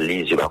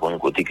valise, je ne sais pas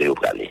côté que vous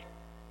aller.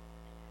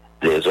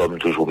 Les hommes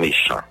toujours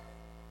méchants,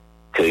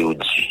 que vous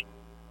dit.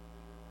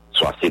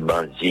 Soit ces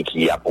bandits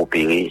qui ont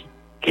opéré,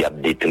 qui ont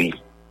détruit,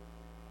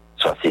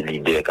 soit ces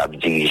leaders qui ont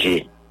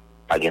dirigé,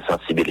 pas de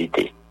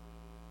sensibilité.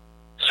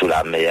 Sous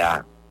la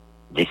mer,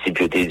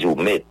 disciples du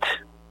maître,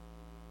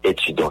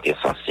 es-tu donc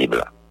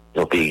insensible?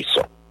 Nous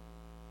périssons.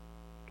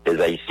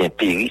 Les Haïtiens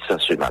périssent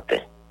ce matin.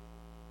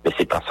 Mais ce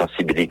n'est pas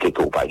sensibilité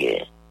que vous pas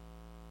gagner.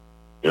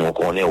 Nous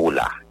connaissons où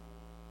là.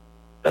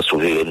 La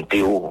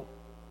souveraineté où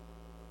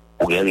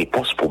il y a une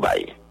réponse pour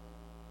bailler.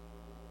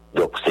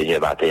 Donc,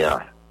 Seigneur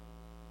matin,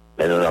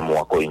 mais nous avons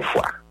encore une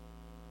fois.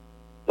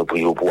 Nous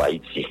prions pour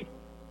Haïti,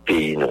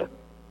 pays nous.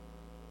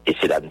 Et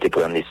c'est là que nous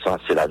prenons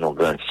naissance, c'est là que nous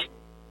grandissons.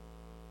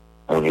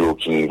 On y a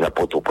qui n'a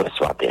pas tout point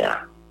ce matin.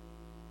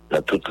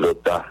 Dans tout le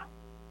temps,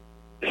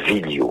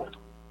 ville, dans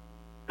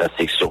la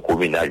section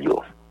communale, ils ne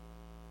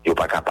sont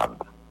pas capables.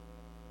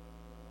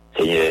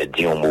 Seigneur,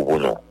 dis un mot pour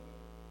nous.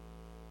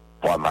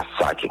 Moi, ma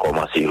ça qui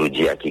commence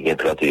aujourd'hui, qui a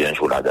 31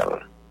 jours là-dedans,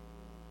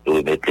 je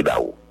vais mettre les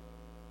barreaux.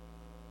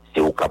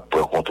 C'est au cap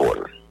pour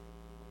contrôle.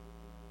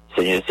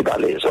 Seigneur, c'est pas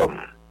les hommes.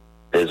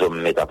 Les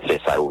hommes mettent à faire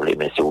ça,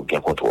 mais c'est au bien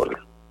contrôle.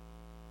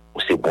 Ou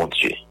c'est bon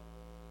Dieu.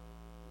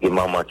 Il y a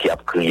maman qui a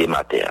crié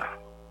matin.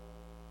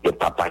 Il y a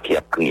papa qui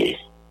a crié.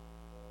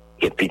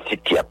 Il y a petit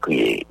qui a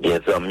crié. Il y a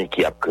des amis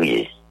qui a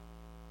crié.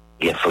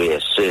 Il y a frères et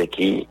sœurs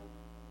qui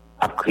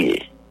a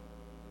crié.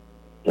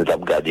 Nous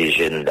avons gardé des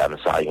jeunes dames,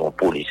 ça, une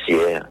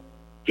policière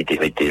qui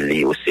étaient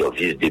mis au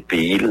service du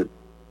pays.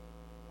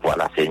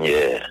 Voilà,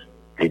 Seigneur,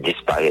 les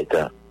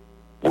disparaître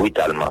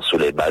brutalement sous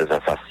les balles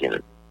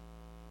assassines.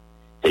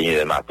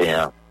 Seigneur,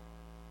 matin,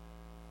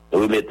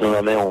 nous remettons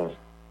nos mains,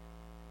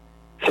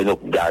 fais-nous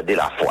garder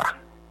la foi.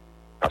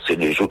 Parce que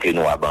le jour que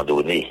nous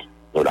abandonnons,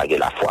 nous laguons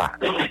la foi,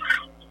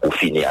 pour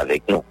finir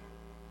avec nous.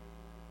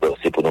 Donc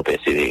c'est pour nous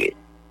persévérer.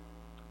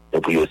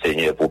 Nous prions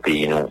Seigneur pour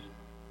payer nous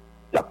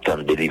la plan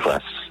de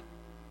délivrance.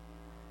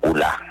 Ou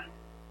là,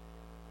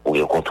 où il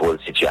y a un contrôle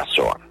de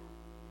situation.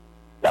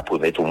 La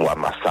première tout mois,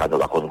 Massa, nous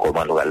allons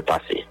comment nous allons le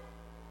passer.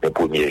 Les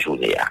premières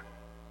journées.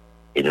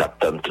 Et nous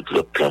attendons tout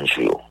le plan de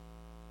jour.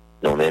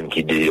 Nous-mêmes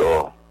qui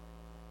dehors,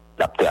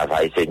 nous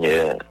travaillons,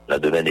 Seigneur, dans le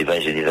domaine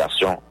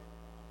d'évangélisation,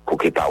 pour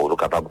que les paroles soient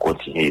capables de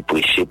continuer à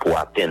prêcher pour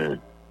atteindre le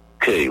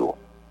cœur.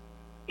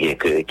 Il y a un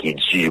cœur qui est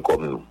dur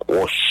comme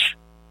roche,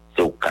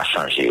 c'est au cas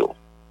changer.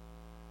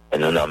 Et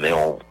nous avons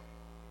pleuré,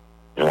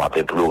 nous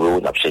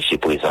avons cherché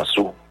présence,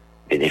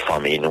 béni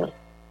famille, nous,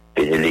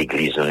 béni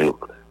l'église, nous,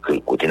 que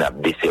côté nous avons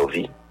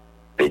desservi,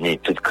 béni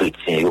tout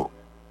chrétien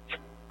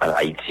en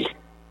Haïti.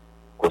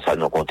 Comme ça,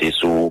 nous comptons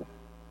sur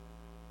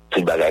tout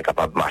le bagage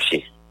capable de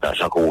marcher.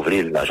 L'argent que vous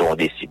voulez, l'argent on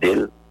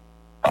décide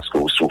parce que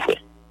vous souffrez.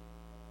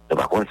 Nous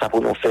par contre, ça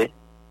pour nous faire,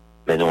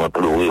 mais nous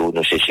implorons,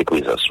 nous chercher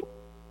présence.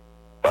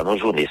 Pas nous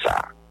journées ça.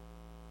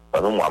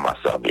 Pas nous mois, ma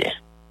soeur bien.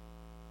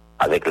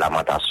 avec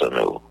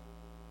lamentation,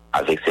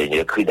 avec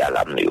Seigneur, cri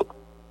d'alarme,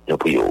 nous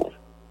prions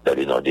dans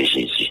le nom de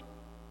Jésus,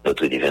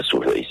 notre divin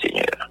sauveur et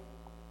Seigneur.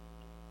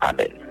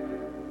 Amen.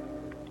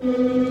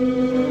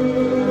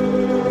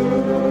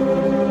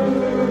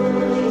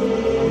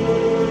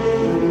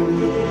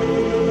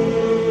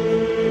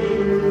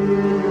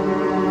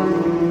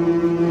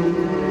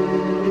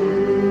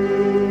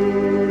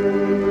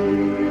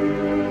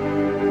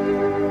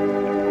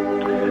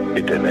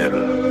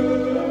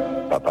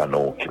 Éternel, Papa,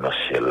 nous qui dans le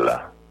ciel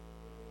là,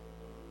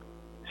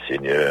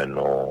 Seigneur,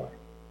 nous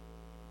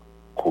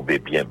coubez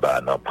bien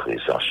bas dans la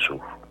présence,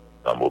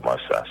 dans le moment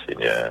ça,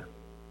 Seigneur,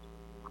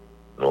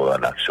 nous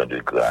en action de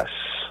grâce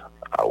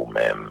à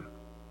vous-même.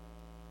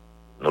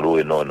 Nous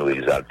louons, nous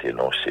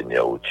exaltons,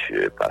 Seigneur, au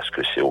Dieu, parce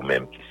que c'est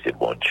vous-même qui c'est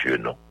bon Dieu,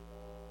 nous.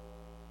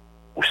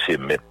 Ou c'est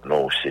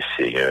maintenant, ou c'est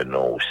Seigneur,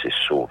 non, ou c'est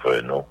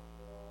Sauveur, non,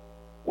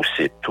 ou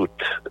c'est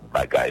toute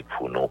bagaille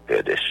pour nous,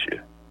 Père des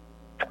cieux.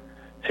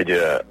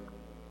 Seigneur,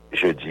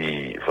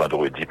 jeudi,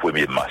 vendredi,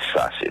 1er mars,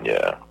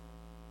 Seigneur,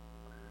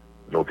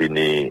 nous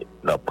venons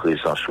dans la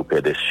présence au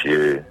Père des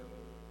cieux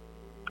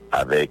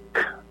avec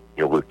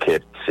une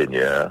requête,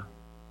 Seigneur,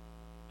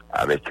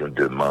 avec une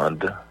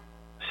demande.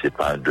 Ce n'est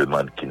pas une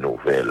demande qui est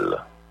nouvelle,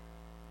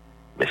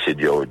 mais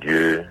Seigneur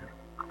Dieu,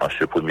 en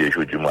ce premier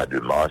jour du mois de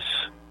mars,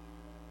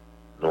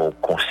 nous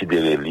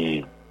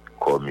considérons-les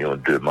comme une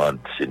demande,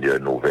 Seigneur,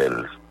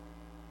 nouvelle.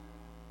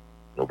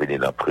 Nous venons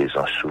dans la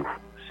présence,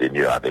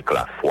 Seigneur, avec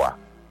la foi,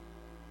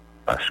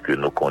 parce que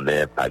nous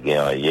connaissons pas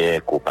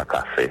rien qu'on n'a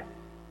pas fait.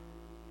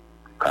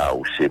 Car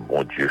où c'est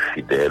bon Dieu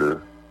fidèle,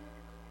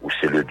 où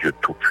c'est le Dieu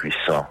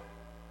tout-puissant,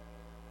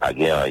 pas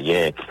rien qui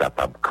est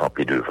capable de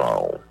camper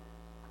devant nous.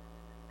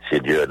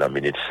 Seigneur, dans la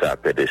minute ça,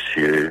 Père des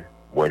cieux,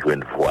 moi je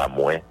une voix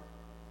moins,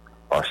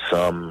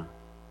 ensemble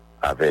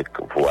avec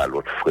voix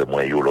l'autre frère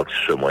moi, l'autre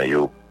sœur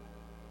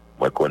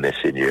moi connais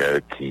Seigneur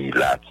qui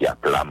a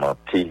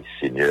lamenté,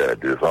 Seigneur,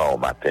 devant au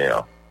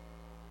matin,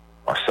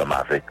 ensemble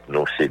avec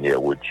nous,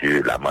 Seigneur, oh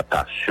Dieu,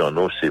 lamentation,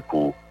 nous, c'est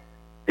pour le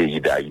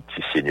pays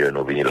d'Haïti, Seigneur,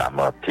 nous venons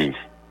lamenter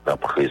dans la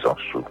présence.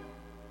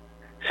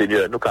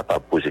 Seigneur, nous sommes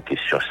capables de poser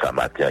question ce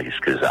matin,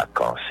 jusqu'à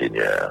quand,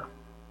 Seigneur?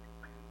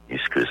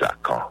 Jusqu'à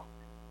quand?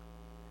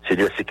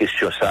 Seigneur, ces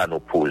questions ça à nous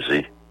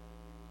poser,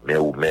 mais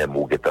ou même,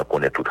 ou qu'on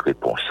connaît toute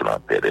réponse là,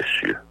 Père des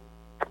cieux.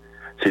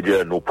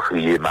 Seigneur, nous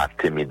prions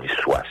matin, midi,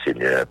 soir,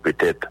 Seigneur.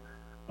 Peut-être,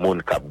 mon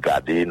cap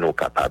garder, nous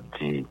capables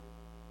de dire,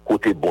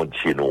 côté bon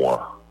Dieu, nous,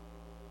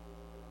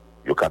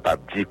 nous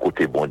capables de dire,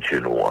 côté bon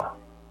Dieu, nous,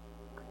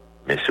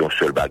 mais c'est un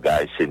seul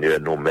bagage, Seigneur,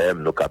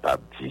 nous-mêmes, nous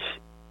capables de dire,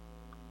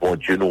 bon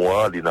Dieu, nous,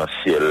 il est dans le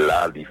ciel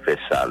là, il fait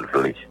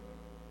salver.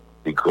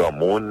 Les grands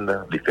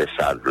monde, il fait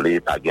salver,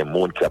 pas de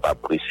monde qui est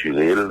capable de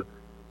pressurer,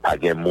 pas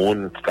de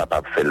monde qui est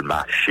capable de faire le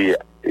marché,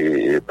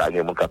 et pas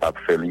de monde capable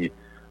de faire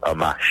un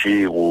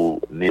marché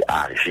ou ni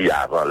agir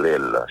avant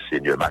l'aile,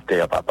 Seigneur.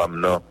 Matin, papa,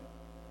 non.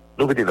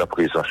 Nous venons dans la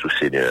présence du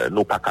Seigneur.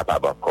 Nous pas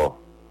capables encore.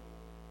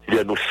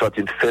 Seigneur, nous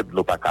sentons faibles,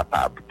 nous pas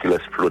capables. Que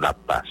l'exploit n'a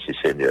pas passé,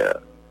 Seigneur.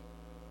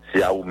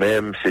 C'est à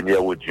vous-même,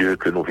 Seigneur, au Dieu,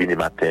 que nous venons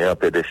matin,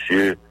 Père des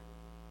cieux.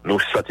 Nous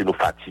sentons nous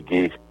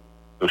fatigués.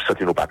 Nous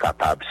sentons nous pas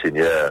capables,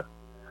 Seigneur.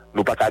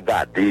 Nous pas qu'à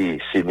garder,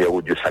 Seigneur,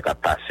 au Dieu, ça qu'a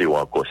passé ou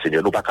encore,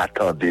 Seigneur. Nous pas qu'à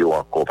attendre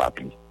encore,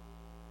 papi.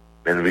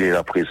 Mais nous venons dans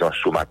la présence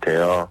ce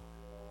matin,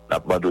 nous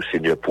demandons au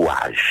Seigneur pour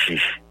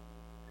agir.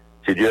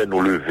 Seigneur,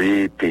 nous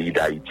lever pays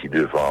d'Haïti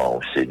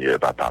devant, Seigneur,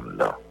 papa,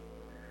 maintenant.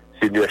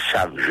 Seigneur,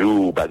 chaque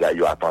jour,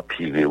 bagaille a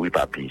empiré, oui,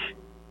 papi.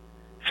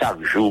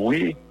 Chaque jour,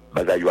 oui,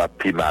 bagaille a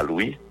pire mal,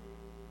 oui.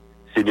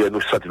 Seigneur,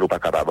 nous sentons nous pas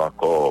capables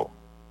encore.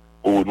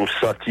 Ou nous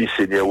sentons,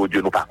 Seigneur, oh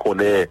Dieu, nous pas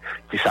connaît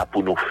qui ça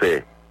pour nous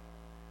faire.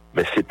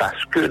 Mais c'est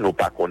parce que nous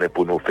pas connaît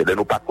pour nous faire.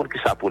 Nous pas connaît qui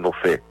ça pour nous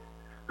faire.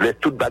 Les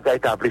toutes bagailles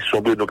t'appelées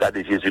sombrer, nous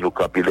garder Jésus nous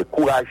camper. Le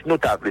courage nous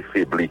t'appelé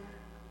faibli.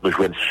 Nous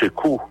jouons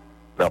secours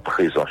dans la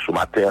présence. Ce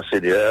matin,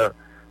 Seigneur,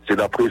 c'est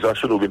dans la présence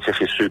que nous venons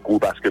chercher secours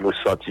parce que nous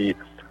sentons,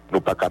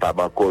 nous pas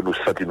capables encore, nous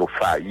sentons nous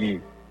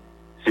faillis.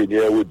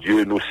 Seigneur, oh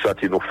Dieu, nous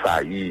sentons nous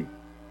faillis.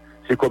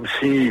 C'est comme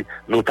si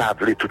nous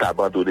t'appelons tout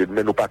abandonner,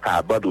 mais nous pas qu'à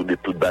abandonner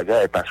toute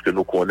bagaille parce que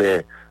nous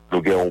connaissons, nous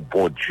avons un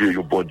bon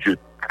Dieu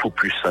tout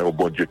puissant, un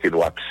bon Dieu qui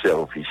nous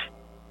observe.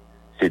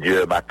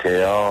 Seigneur,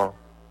 matin,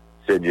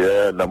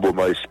 Seigneur, dans un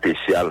moment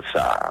spécial,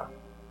 ça,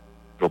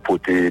 nous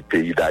portons le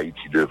pays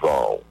d'Haïti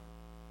devant.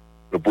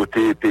 Nous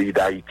portons le pays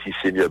d'Haïti,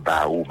 Seigneur,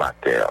 Barou,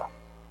 matin.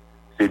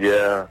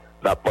 Seigneur,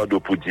 n'a pas de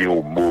pour dire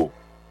un mot.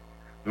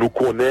 Nous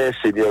connaissons,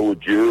 Seigneur, au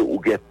Dieu,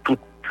 où il y a toute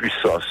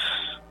puissance.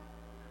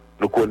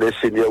 Nous connaissons,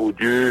 Seigneur, au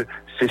Dieu,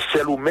 c'est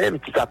celle ou même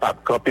qui est capable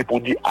de camper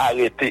pour dire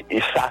arrêtez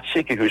et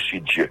sachez que je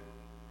suis Dieu.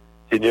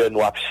 Seigneur,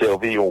 nous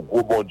observons un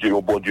gros bon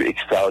Dieu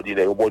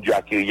extraordinaire, un bon Dieu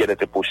à qui rien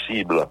n'était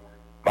possible.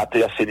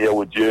 Maintenant, Seigneur,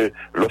 au Dieu,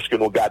 lorsque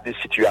nous regardons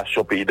la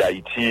situation au pays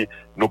d'Haïti,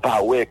 nous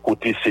pas ouais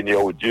côté,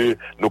 Seigneur, au Dieu,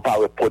 nous pas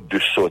ouais porte de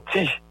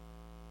sortie.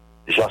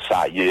 J'en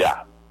sais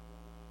hier.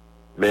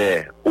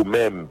 Mais, ou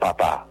même,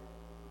 papa,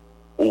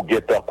 ou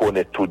guettant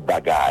connaît toute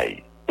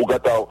bagaille. Ou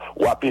guettant,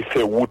 ou a pu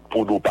faire route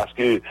pour nous, parce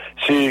que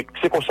c'est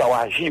comme ça, on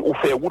agit, ou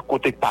fait route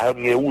côté par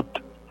une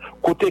route.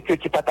 côté que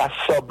qui pas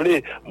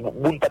t'assembler,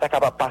 moun pas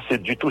capable passer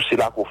du tout, c'est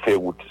là qu'on fait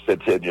route,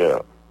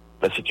 Seigneur.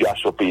 La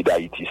situation au pays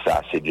d'Haïti,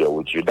 ça, Seigneur,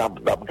 oh Dieu. N'a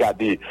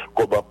regardé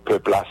comment le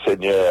peuple, là,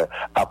 Seigneur,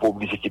 a pas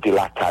obligé de quitter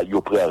la caille,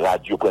 prend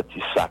radio, prend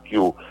petit sac,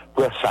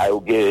 prend ça,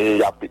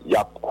 y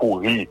a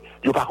couru,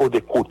 y pas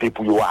des côtés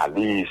pour y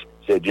aller,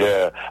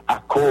 Seigneur, à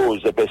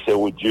cause des personnes,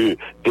 oh Dieu,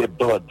 des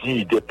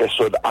bandits, des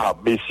personnes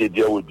armées,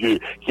 Seigneur, oh Dieu,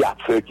 qui a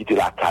fait quitter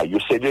la caille,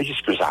 Seigneur,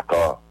 jusque ça,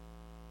 quand.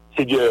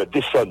 Seigneur,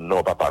 descend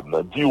non, papa,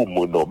 non, dis ou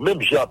mon nom, même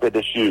Jean, Père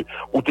des cieux,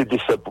 où tu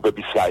descends pour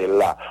peuple Israël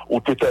là,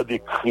 où tu t'as des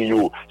cris,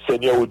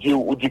 Seigneur, ou Dieu,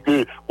 ou dit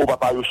que, au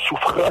papa,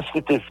 souffrance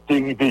qui t'est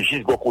arrivée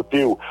juste de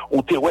côté, où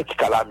tu ouais qui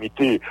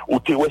calamité,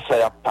 où tu ouais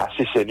ça a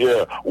passé,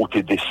 Seigneur, où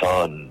tu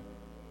descends.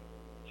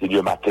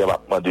 Seigneur, matin, va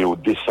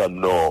demander, descend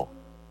non,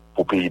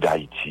 pour le pays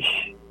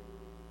d'Haïti.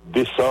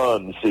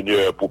 Descend,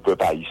 Seigneur, pour le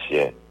peuple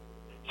haïtien.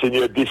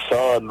 Seigneur,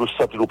 descend, nous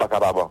sentons nous pas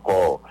capables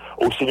encore.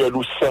 Oh Seigneur,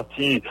 nous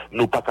sentons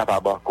nous pas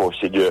capables encore,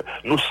 Seigneur.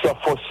 Nous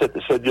sentons,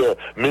 Seigneur,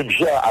 même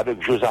Jean avec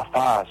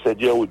Josaphat,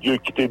 Seigneur, oh Dieu,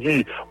 qui te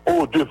dit,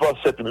 oh, devant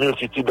cette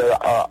multitude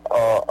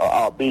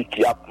armée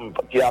qui a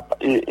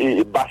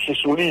bâché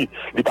sur lui,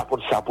 il n'est pas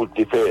contre ça pour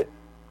te faire.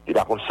 Il n'est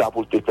pas contre ça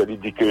pour te faire. Il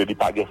dit que il n'est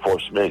pas de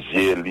force, mais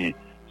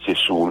c'est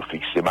sur le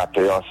fixé.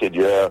 Matin,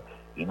 Seigneur,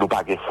 nous n'avons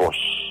pas de force.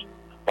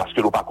 Parce que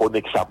nous ne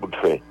connaissons pas ça pour te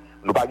faire.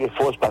 Nous n'avons pas de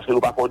force parce que nous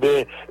ne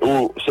connaissons pas,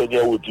 oh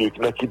Seigneur, oh Dieu,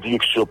 dans quelle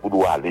direction pour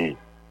nous aller.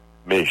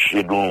 Mais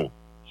chez nous,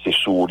 c'est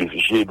sur le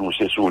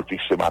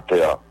fixe ce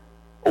matin.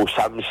 Au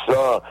samedi,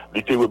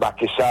 il t'a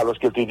remarqué ça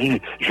lorsqu'il te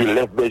dit, je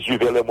lève mes yeux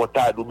vers les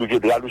montagnes, où me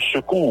viendra le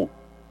secours.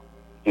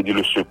 Il dit,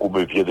 le secours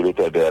me vient de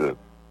l'Éternel,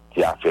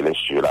 qui a fait les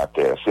cieux et la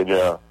terre.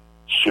 Seigneur,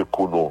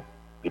 secours-nous.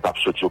 Il n'est pas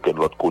sorti aucun de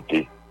l'autre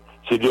côté.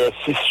 Seigneur,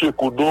 si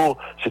secours-nous,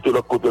 c'était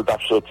l'autre côté de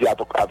l'autre sorti, à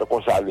ton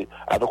conseil,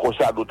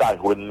 nous t'as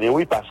joigné,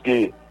 oui, parce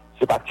que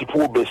c'est pas petit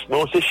promesse,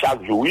 non, c'est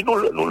chaque jour. Oui, nous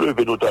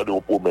levons nos temps de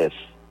promesses.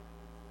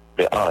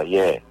 Mais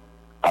rien,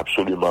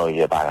 absolument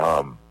rien, par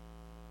exemple,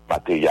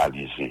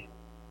 matérialisé.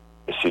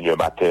 Et Seigneur,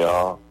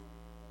 matin,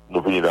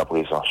 nous venons dans la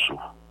présence. Nous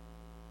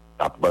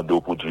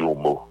demandons pour dire un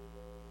mot.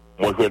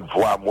 Moi, je viens de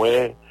voir, moi,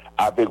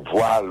 avec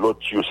voix, l'autre,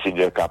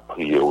 Seigneur, qui a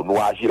prié. Nous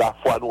agissons la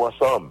foi, nous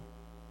ensemble.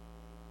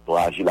 Nous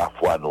agissons la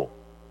foi, nous.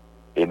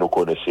 Et nous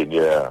connaissons,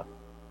 Seigneur,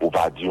 on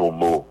va dire un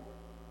mot.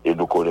 Et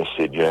nous connaissons,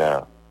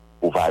 Seigneur,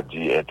 on va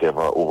dire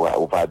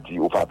on va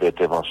faire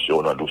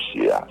intervention dans le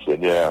dossier.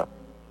 Seigneur,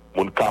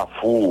 mon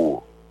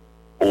carrefour,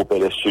 au Père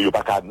des cieux, il n'y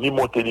a pas ni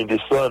monter ni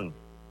descendre.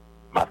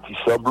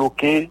 Matissa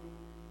bloqué,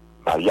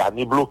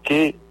 Mariani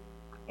bloqué,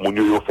 mon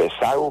yo fait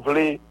ça, vous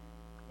voulez,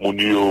 mon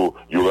yo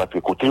rentre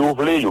côté, vous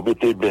voulez, yo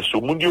mettez bien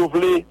sur mon yo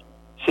voulez.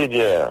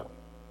 Seigneur,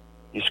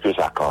 est-ce que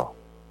ça quand?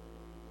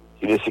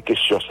 Il y a ces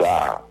questions,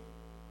 ça,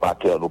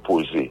 matin, nous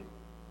poser.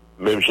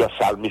 Même Jean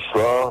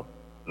Salmislan,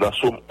 dans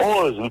Somme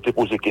 11, nous te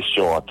posé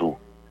question en tout.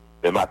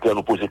 Mais matin,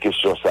 nous posons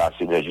question ça,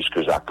 Seigneur, jusque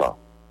à quand?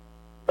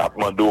 Nous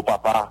demandons au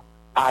papa,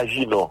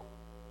 agis non.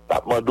 Nous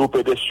demandons au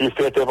Père des cieux,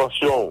 fais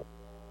intervention.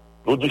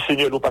 Nous disons,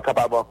 Seigneur, nous pas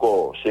capables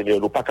encore. Seigneur,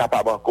 nous pas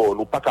capables encore.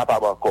 Nous pas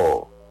capables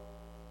encore.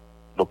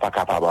 Nous pas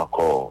capables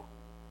encore.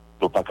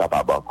 Nous pas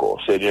capables encore.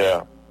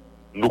 Seigneur,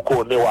 nous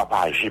connaissons à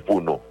pas agir pour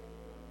nous.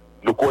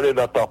 Nous connaissons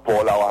notre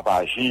temps là, on pas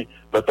agir.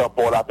 Notre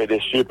temps là, Père des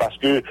cieux, parce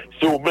que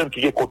c'est eux-mêmes qui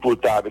est contrôlé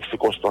avec ces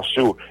circonstances.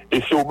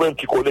 Et c'est eux-mêmes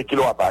qui connaissent qui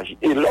l'ont pas agi.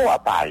 Et là,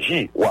 on pas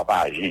agi, on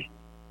pas agi.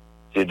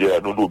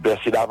 Seigneur, nous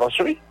merci d'avance,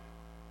 oui.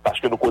 Parce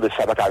que nous connaissons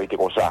ça dans la carité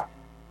comme ça.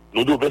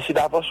 Nous merci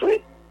d'avance,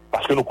 oui.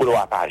 Parce que nous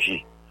connaissons pas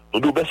agi.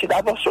 Nous merci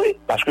d'avance, oui.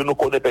 Parce que nous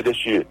connaissons, Père des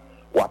cieux,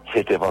 on a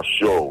fait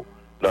intervention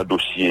dans le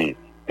dossier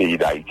pays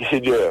d'Haïti.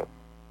 Seigneur,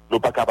 nous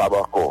pas capables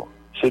encore.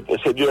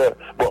 Seigneur,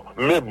 bon,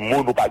 même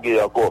nous, nous pas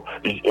gagné encore.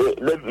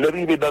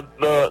 L'arrivée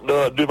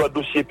devant le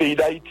dossier pays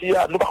d'Haïti,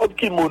 nous pas contre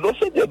qui nous, non,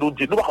 Seigneur, nous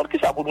dit, nous pas contre qui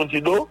ça pour nous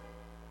dire, non.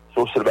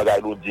 C'est aussi le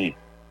bagage nous dit,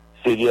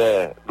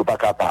 Seigneur, nous pas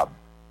capables.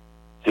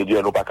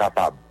 Seigneur, nous pas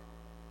capables.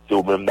 C'est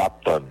au même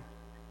d'attendre.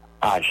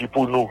 Agis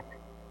pour nous.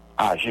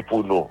 Agis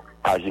pour nous.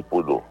 Agis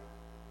pour nous.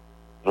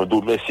 Nous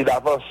nous merci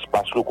d'avance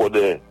parce que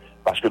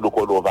nous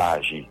connaissons va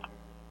agir.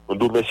 Nous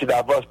nous merci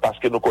d'avance parce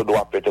que nous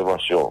connaissons faire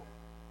intervention.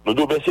 Nous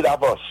nous merci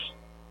d'avance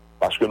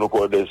parce que nous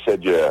connaissons,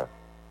 Seigneur,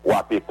 ou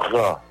à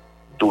prendre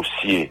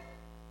dossier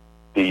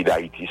pays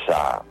d'Haïti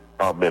ça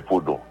en main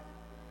pour nous.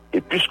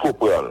 Et puisqu'on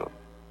prend,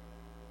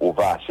 on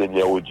va,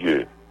 Seigneur, au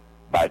Dieu,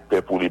 battre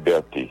paix pour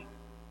liberté.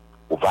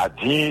 On va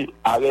dire,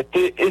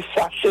 arrêtez et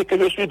sachez que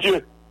je suis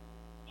Dieu.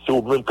 C'est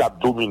au même cap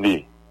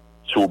dominé,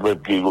 c'est au même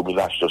qui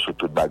domination sur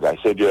toute bagaille.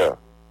 Seigneur,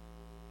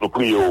 nous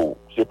prions,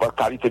 c'est pas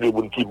qualité de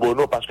monde qui est bon,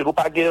 non, parce que nous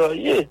pas gagné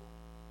rien.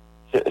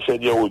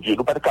 Seigneur, oh Dieu,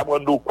 nous pas de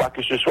camarades nous quoi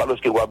que ce soit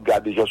lorsque nous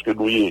regardons les gens que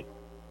nous y est.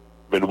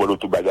 Mais nous demandons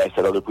tout bagaille,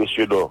 c'est dans le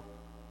précieux nom.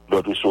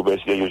 Notre Sauveur,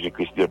 Seigneur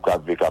Jésus-Christ, nous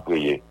avons qu'à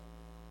prier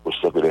au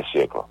siècle des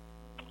siècles.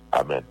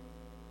 Amen.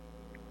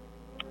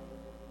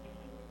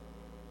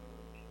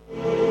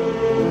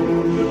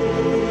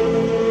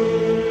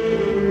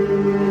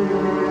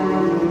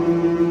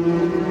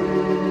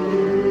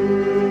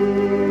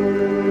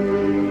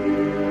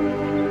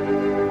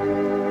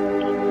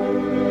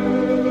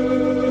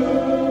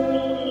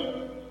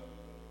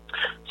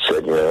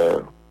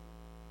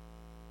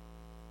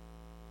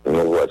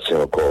 passer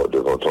encore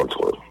devant ton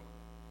trône.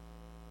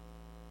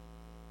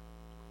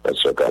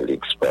 Pasteur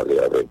Calix parlait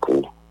avec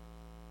vous.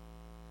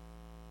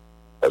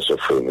 Pasteur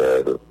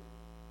Frenel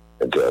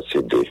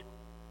intercédé.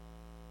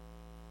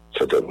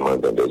 Certainement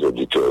dans des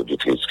auditeurs et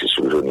auditrices qui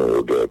sont venus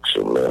au gars, qui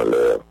sont mis en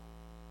l'air,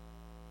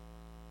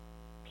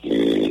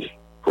 qui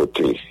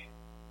votaient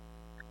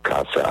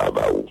Kassa à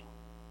Baou,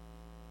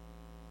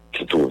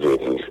 qui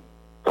trouvaient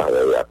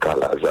pareil à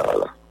Kalazar,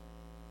 là,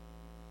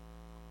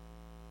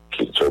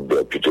 qui sont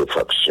bien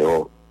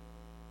putréfaction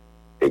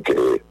et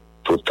que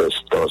toute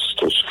instance,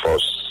 toute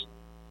force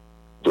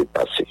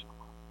dépassée.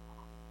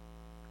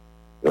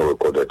 Nous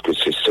reconnaissons que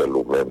c'est seul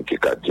ou même qui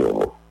a dit un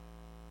mot.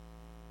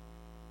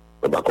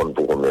 Mais par contre,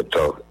 pour combien de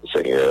temps,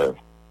 Seigneur,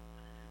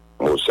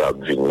 Moussa a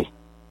venu.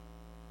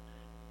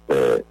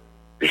 Mais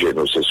j'ai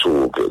nous c'est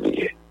sourd que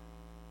lié.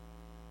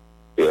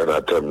 Et en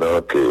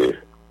attendant que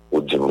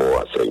vous dites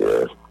moi,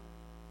 Seigneur,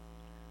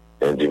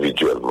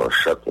 individuellement,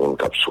 chaque monde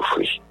qui a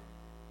souffert,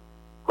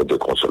 pour des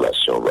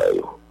consolations,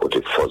 pour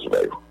des forces,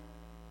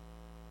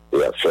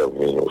 et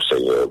affermir nous,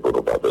 Seigneur, pour ne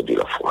pas perdre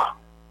la foi.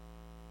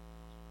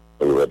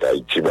 Nous avons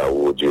Haïti,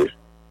 oh Dieu,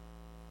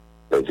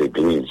 les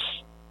églises,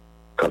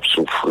 qui ont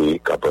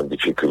souffert, qui ont en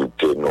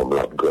difficulté, nous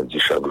avons grandi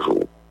chaque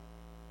jour.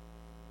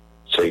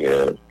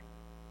 Seigneur,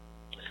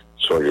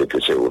 songez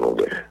que c'est où nous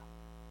gagnons.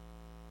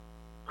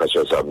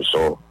 Pasteur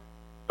Samson,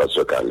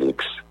 Pasteur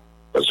Calix,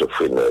 Pasteur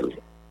Frenel,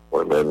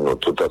 moi-même, nous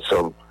tous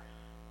ensemble,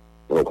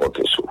 nous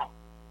comptons sur.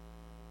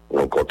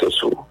 Nous comptons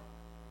sur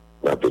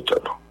la bétonne.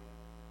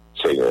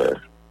 Seigneur,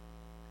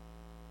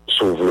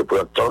 sauve le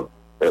printemps,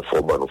 il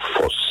faut nous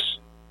force.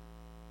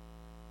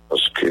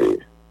 Parce que nous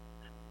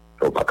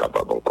ne sommes pas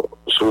capables encore.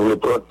 Sauve le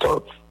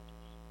printemps,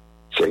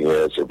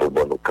 Seigneur, c'est pour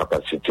nos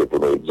capacités, pour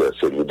nous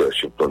exercer le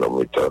leadership dans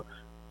nos temps,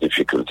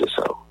 difficultés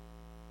ça.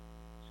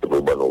 C'est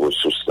pour nos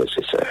ressources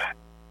nécessaires.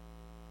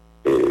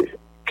 Et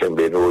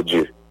qu'aimez-nous,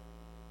 Dieu.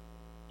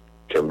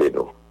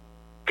 Qu'aimez-nous.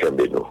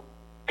 Qu'aimez-nous.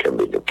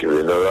 Qu'aimez-nous. Qui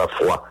veut dans la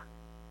foi,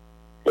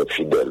 les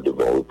fidèles de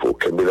bon repos.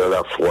 Qu'aimez dans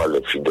la foi,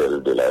 les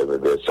fidèles de la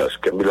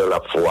MBSH. Qu'aimez dans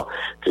la foi,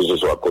 que ce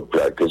soit à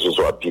Côte-Plaque, que ce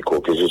soit à Pico,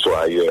 que ce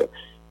soit ailleurs.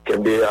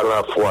 Qu'aimez à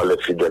la foi, les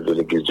fidèles de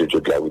l'Église de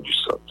Dieu de la rue du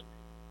Centre.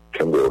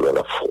 Qu'aimez dans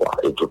la foi.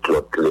 Et toutes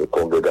les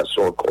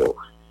congrégations encore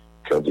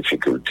qui ont en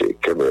difficulté.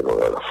 Qu'aimez dans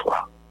la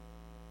foi.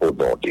 Au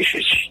nom de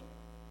Jésus.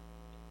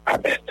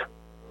 Amen.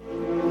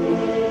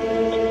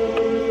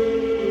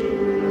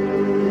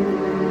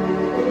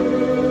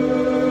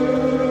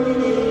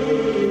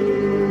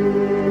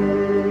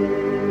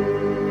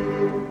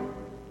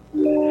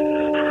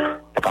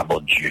 Papa bon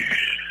Dieu,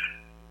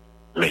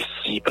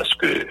 merci parce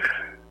que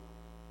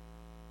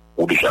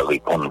vous déjà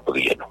répondre aux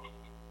prières.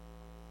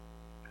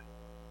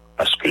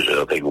 Parce que je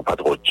n'ai pas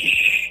trop dit,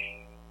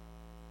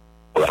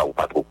 voilà, ou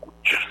pas trop coûte.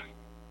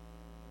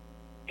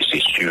 Et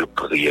c'est sûr,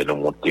 prière nous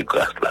monter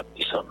grâce la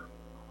puissance.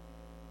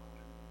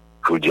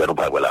 Je vous dis à nous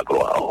parler la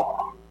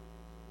gloire.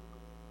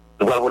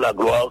 Nous parlons la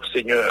gloire,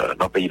 Seigneur,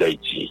 dans le pays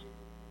d'Haïti.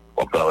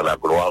 On parle la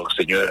gloire,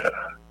 Seigneur,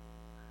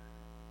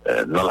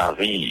 dans la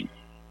vie.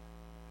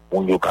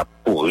 On y a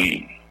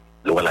pourri,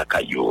 loin la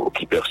caillou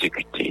qui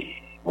persécuté,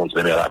 mon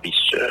premier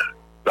ravisseur.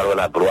 Dans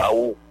la gloire,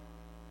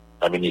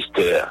 dans le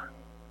ministère,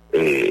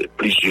 et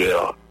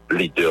plusieurs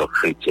leaders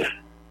chrétiens.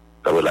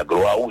 Dans la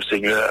gloire,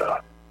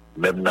 Seigneur,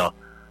 même dans la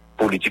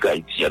politique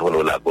haïtienne,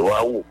 dans la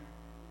gloire,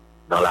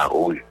 dans la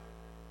rue,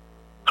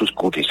 tout ce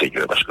côté,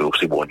 Seigneur, parce que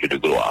c'est bon Dieu de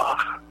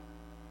gloire.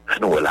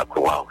 Nous, la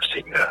gloire,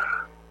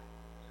 Seigneur.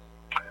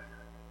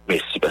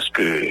 Merci parce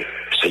que,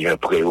 Seigneur,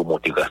 prêt au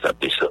monter grâce à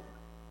descendre.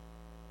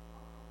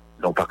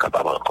 Nous pas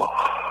capables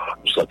encore.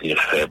 Nous sommes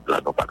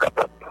faibles, nous pas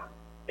capables.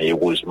 Et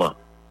heureusement,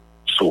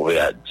 sauver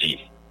a dit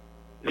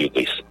les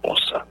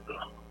responsables.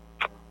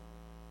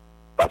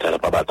 Bataille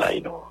pas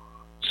bataille, non.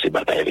 C'est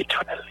bataille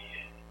éternelle.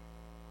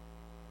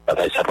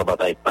 Bataille, ça pas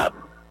bataille pas.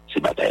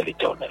 C'est bataille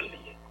éternelle.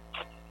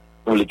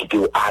 Nous voulons quitter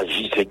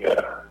agir,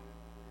 Seigneur.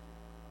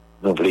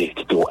 Nous voulons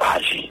quitter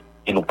agir.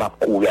 Et nous pas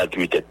courir à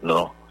Dieu tête,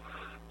 non.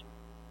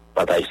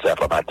 Bataille, ça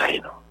pas bataille,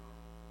 non.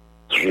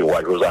 Je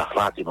vois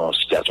Josaphat dans une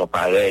situation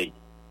pareille.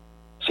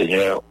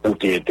 Seigneur, où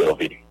tu es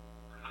intervenu.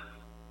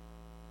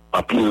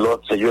 En plus,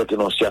 l'autre, Seigneur, tu es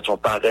dans une situation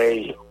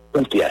pareille,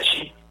 où tu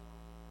agis.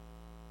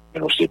 Mais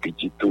nous, c'est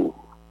petit tout.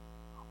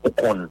 Où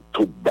qu'on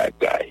tout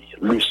bagaille.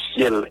 Le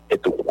ciel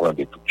est au courant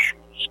de toutes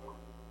choses.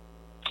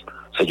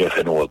 Seigneur,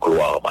 fais-nous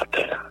gloire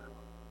matin.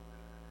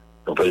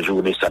 Nouvelle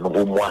journée, ça,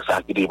 nouveau mois,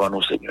 ça qui est devant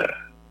nous, Seigneur.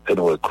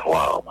 Fais-nous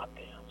gloire matin.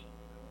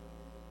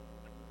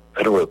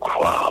 Fais-nous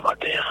gloire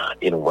matin.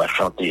 Et nous va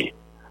chanter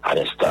à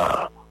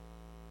l'instant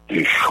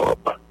du chant.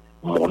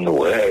 Mon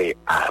oreille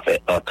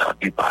avait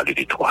entendu parler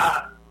de toi.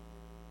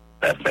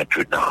 Mais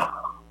maintenant,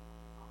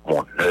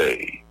 mon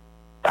œil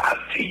t'a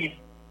vu.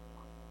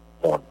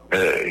 Mon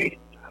œil.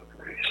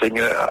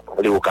 Seigneur,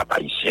 allez au cap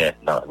haïtien.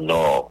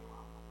 Non.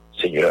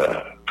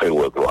 Seigneur,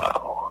 fais-nous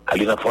gloire.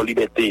 Allez dans la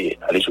liberté.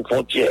 Allez sous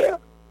frontière.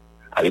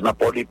 Allez dans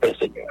Port de paix,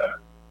 Seigneur.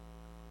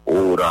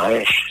 Oh, dans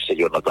H,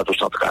 Seigneur, dans le plateau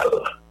central.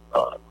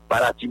 Pas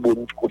la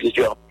Tibonite, côté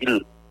sur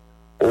pile.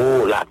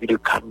 Oh, la vie de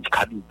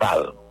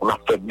cannibale. On a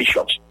fait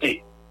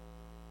méchanceté.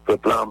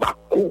 peuple en bas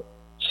coup,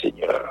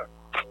 Seigneur.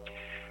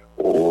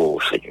 Oh,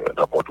 Seigneur,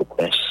 dans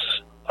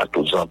Port-au-Prince, à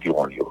tous les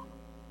environs,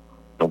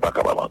 nous pas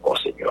capables encore,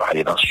 Seigneur,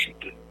 aller dans le sud.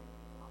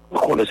 Nous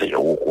connaissons,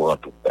 Seigneur, au courant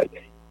tout le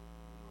bagage.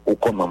 Ou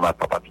comme maman,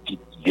 papa, petit,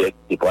 hier,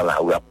 et par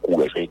là où il y a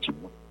couru, j'ai dit,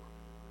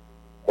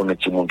 on est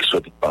tout le monde qui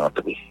sortit pas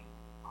entrer.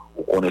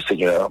 Ou qu'on est,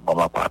 Seigneur,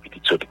 maman, papa,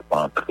 petit, sortit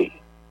pas entrer.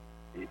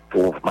 Les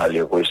pauvres,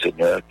 malheureux,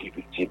 Seigneur, qui est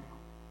victime.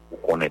 Ou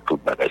qu'on est tout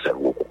le bagage, ça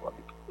au courant.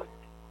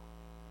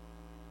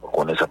 Ou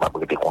qu'on est, ça pas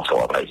prêté qu'on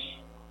s'en va.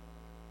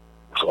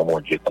 C'est mon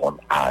Dieu qu'on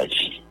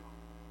agit.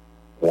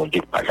 Mon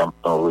Dieu, par exemple,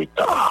 en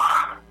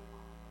retard.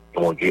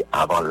 Mon Dieu,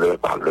 avant l'heure,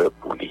 par l'heure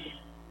pour lui.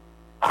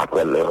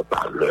 Après l'heure,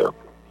 par l'heure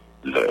pour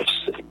le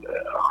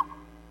Seigneur.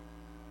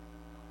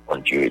 Mon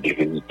Dieu, de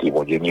vérité,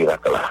 mon Dieu,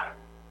 miracle là.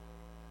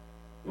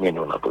 Mais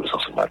nous, dans le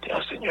sens ce matin,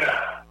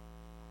 Seigneur.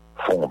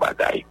 Font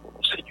bagaille pour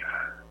nous, Seigneur.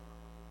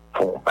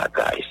 Font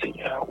bagaille,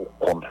 Seigneur. Ou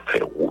qu'on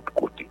fait route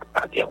côté,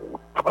 pas des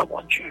routes, papa,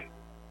 mon Dieu.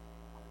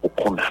 Ou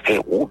qu'on fait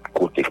route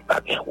côté,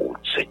 pas des routes,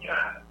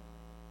 Seigneur.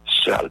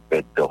 Sœur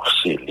Albert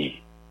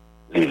d'Orceli.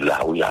 Les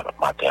là où il y a le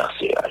matin,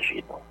 c'est à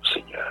genoux,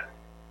 Seigneur.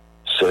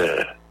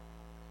 Sœur,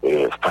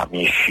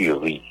 famille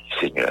chérie,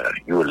 Seigneur,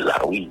 yo là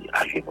oui,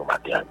 à genoux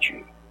matin,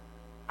 Dieu.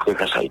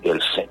 Frère Saïdel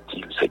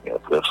Saint-Il, Seigneur,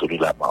 frère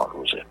celui-là,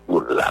 Joseph, yo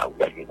là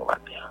oui, à genoux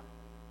matin.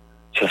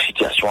 C'est une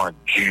situation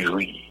dure,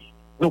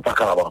 nous pas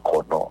capables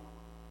encore, non.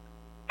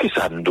 Qu'est-ce que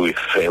ça nous doit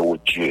faire, oh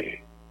Dieu?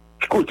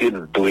 Quel côté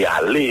nous doit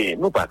aller?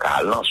 Nous pas qu'à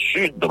aller en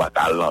sud, nous pas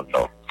qu'à aller en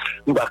nord.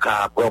 Nous pas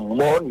qu'à apprendre le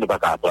monde, nous pas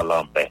qu'à apprendre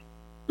l'homme.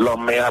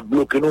 L'homme a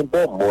bloqué nous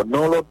bon, mon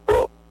non l'autre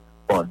bord.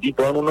 On dit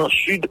pas nous dans le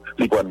sud,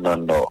 il prend dans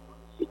le nord.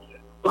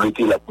 On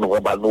était là pour nous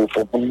remballer nos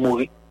fonds pour nous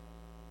mourir.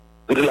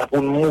 On était là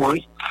pour nous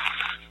mourir.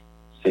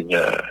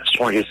 Seigneur,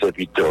 songez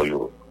serviteurs,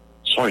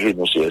 songez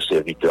nous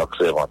serviteurs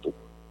qui servent tout.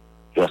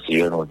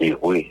 Seigneur, nous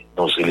dévouer,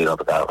 nous sceller dans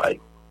le travail.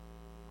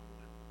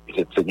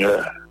 Et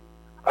Seigneur,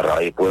 à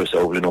la épreuve,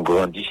 ça ouvre nous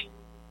grandir.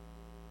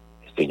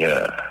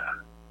 Seigneur,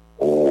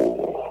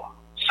 oh,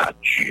 ça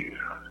dure.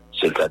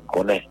 C'est le cas de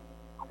connaître.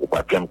 Ou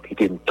pas bien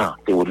quitter le temps,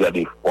 c'est au-delà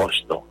des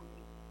forces, non.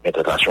 Mais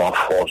attention en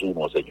force ou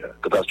non, Seigneur.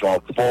 Attention en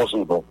force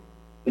ou non.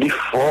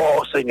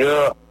 L'effort,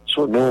 Seigneur,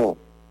 sur nous.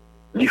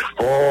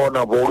 L'effort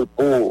dans vos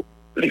repos.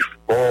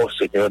 L'effort,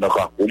 Seigneur, dans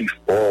le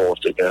l'effort,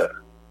 Seigneur.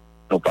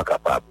 Nous pas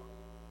capables.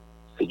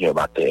 Seigneur,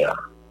 ma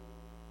terre,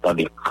 dans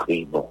les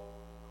cris, non.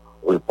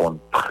 Répondre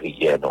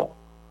prière, non.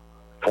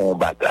 Font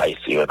bagaille,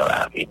 Seigneur, dans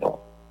la vie, non.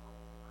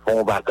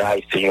 Font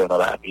bagaille, Seigneur, dans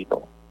la vie,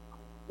 non.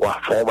 Ou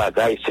font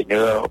bagaille,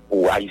 Seigneur,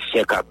 pour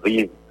Haïtiens qui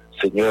vivent,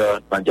 Seigneur,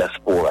 dans la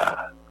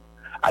diaspora.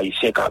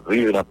 Haïtiens qui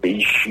vivent dans le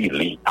pays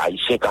Chili,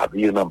 Haïtiens qui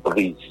vivent dans le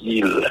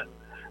Brésil,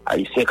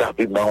 Haïtiens qui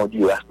vivent dans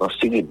Honduras, dans le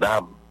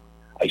Suriname,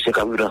 Haïtiens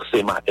qui vivent dans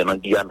Saint-Martin, dans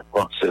Guyane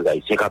française,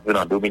 Haïtiens qui vivent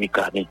dans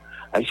Dominicanie,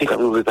 Haïtiens qui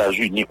vivent aux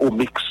États-Unis, au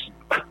Mexique,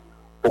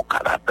 au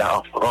Canada,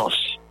 en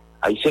France,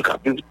 Haïtiens qui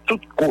vivent de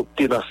tous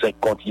côtés dans 5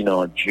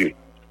 continents, Dieu.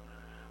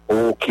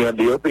 Ou qui ont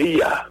des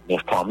pays, des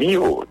familles,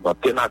 dans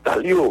tes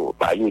natales,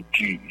 bah, ils ont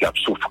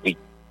souffert.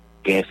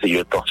 Il y a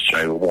une tension,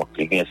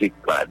 il y a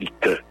une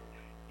cœur.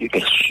 Il y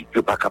a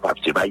un pas capable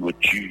de se battre,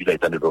 il y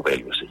a de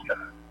nouvelles, Seigneur.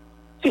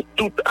 C'est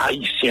tout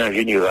haïtien en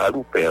général,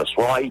 ou père,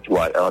 soit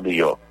haïtien en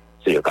dehors,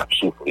 c'est eux qui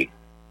ont souffert.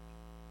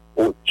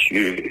 Oh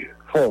Dieu,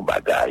 font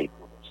bagaille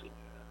pour nous,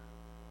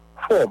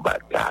 Seigneur. Font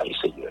bagaille,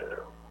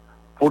 Seigneur.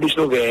 Pour les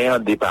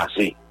Slovènes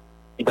dépassés,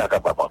 il n'est pas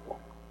capable encore.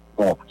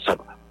 Bon, ça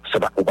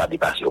va pas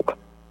dépasser au bas.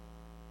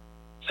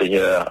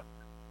 Seigneur,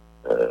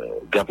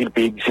 quand il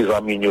paye ses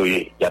amis,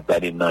 il y a pas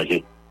de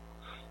danger.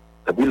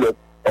 Et puis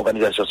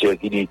l'organisation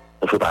qui dit,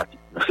 on fait partie,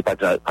 on fait pas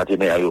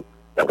partenaire, il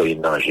y a pas de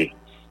danger.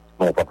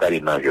 Mais on ne peut pas aller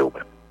de danger.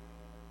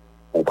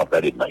 On ne peut pas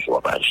aller de danger, on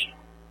va pas agir.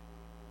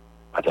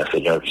 Maintenant,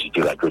 Seigneur,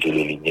 visiter la côté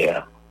des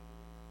Lumières,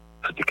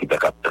 c'est une équipe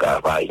de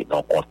travail dans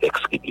un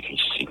contexte qui est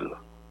difficile.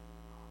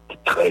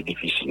 Très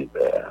difficile,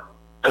 Père.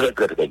 Très,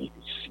 très, très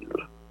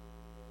difficile.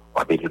 On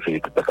va bénir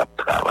l'équipe de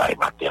travail,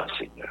 matin,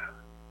 Seigneur.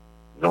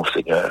 Non,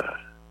 Seigneur,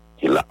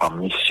 il a en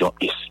mission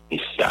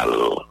spéciale.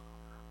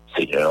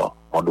 Seigneur,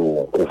 on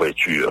nous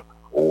couverture,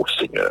 oh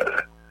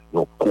Seigneur,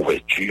 nos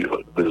couvertures,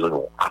 nous besoin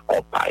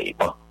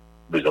d'accompagnement,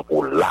 besoin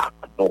pour l'arc,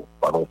 non,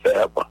 pas nous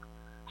faire.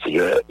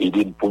 Seigneur,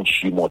 aidez-nous pour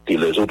surmonter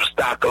les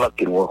obstacles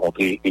que nous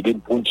rencontrons, aidez-nous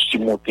pour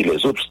surmonter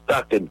les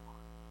obstacles que nous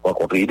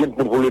rencontrons, aidez-nous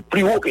pour le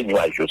plus haut que nous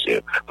avons,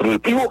 Joseph, pour le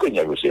plus haut que nous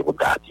avons, Joseph, pour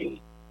garder.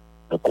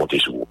 Nous comptons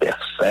sur vous, Père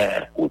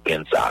Saint, ou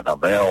Pensa, dans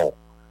la main,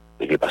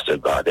 le pasteur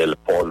Gardel,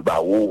 Paul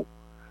Barou,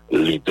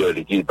 leader de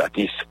l'église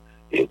baptiste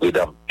et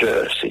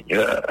rédempteur,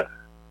 Seigneur,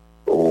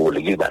 ou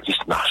l'église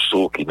baptiste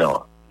Nassau qui est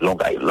dans Long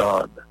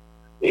Island,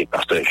 et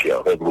pasteur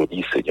Gervais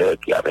Glody, Seigneur,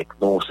 qui est avec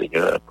nous,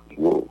 Seigneur,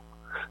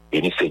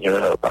 bénis,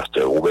 Seigneur,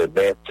 pasteur Robert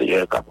Bette,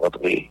 Seigneur, qui a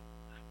rentré,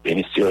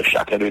 bénis, Seigneur,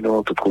 chacun de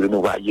nous, tout le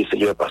nous vaillé,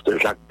 Seigneur, pasteur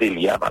Jacques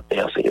Delia,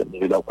 matin,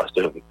 Seigneur,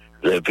 pasteur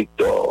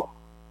Victor,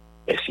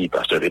 merci,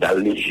 pasteur Vidal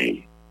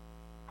Léger,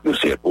 nous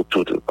sommes pour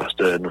tout,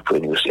 pasteur, nous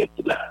prenons nous sommes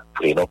là,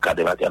 prenons cas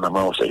de matin,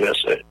 Seigneur,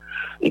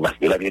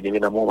 Immaculée la bien-aimée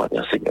dans mon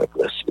matin, Seigneur,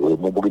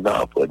 mon brûlant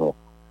après nous.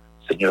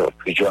 Seigneur,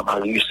 prie-tu à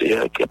Marie,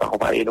 Seigneur, qui est pas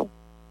accompagné nous.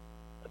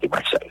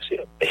 match.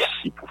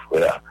 Merci pour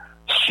frère.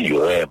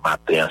 Sûr,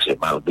 matin, c'est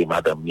malgré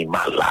madame ni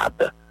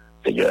malade.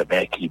 Seigneur,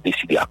 mais qui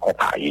décide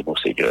d'accompagner nos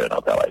Seigneur dans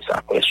le travail.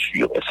 Ça fait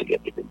sûr, Seigneur,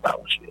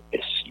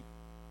 merci.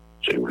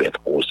 Je voulais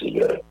trop,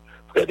 Seigneur.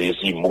 Frère des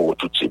immots,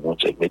 toutes ces mondes,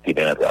 mettez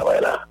dans le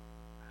travail là.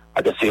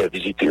 À des Seigneur,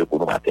 visiteurs pour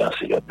nous matin,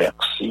 Seigneur,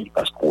 merci,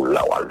 parce qu'on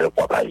l'a, on le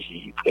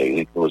propagé, frère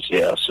Eric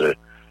Nozière, ce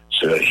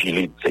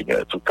Giline,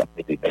 Seigneur, tout cap,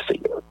 mettez, mais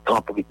Seigneur,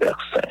 tant pour les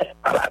personnes,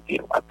 à la vie,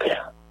 le matin.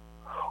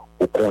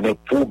 Ou qu'on ait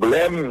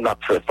problème, n'a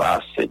fait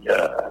face,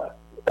 Seigneur.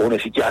 Qu'on ait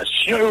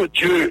situation,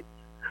 Dieu,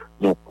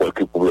 nous,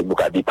 quelques problèmes, nous,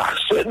 qu'à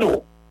dépasser,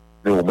 nous,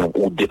 même,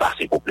 on dépasse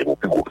les problèmes, au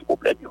plus gros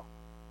problème,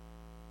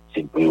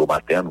 c'est une prière au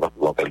matin, nous va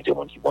pouvoir qualité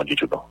mon Dieu,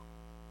 tout non.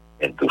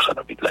 Et tout ça,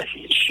 nous vite la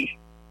Jésus.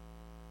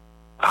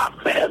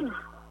 Amen.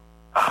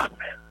 Amen.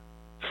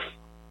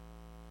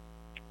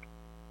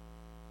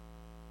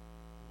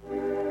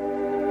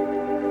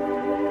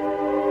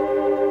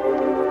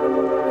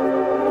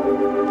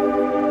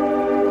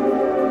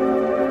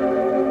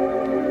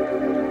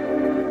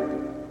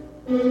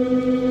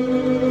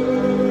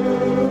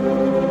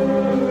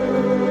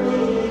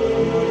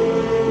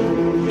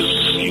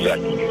 Si la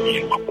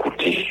nuit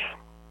m'écoutait,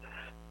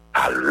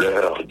 à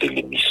l'heure de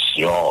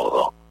l'émission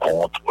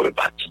Rencontre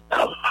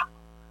Matinale,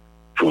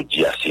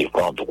 jeudi à c'est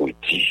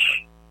vendredi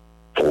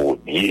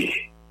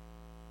 1er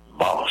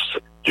mars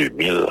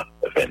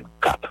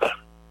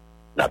 2024.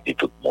 N'a dit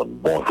tout le monde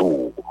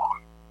bonjour.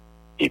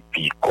 Et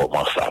puis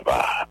comment ça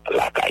va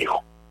la caillou?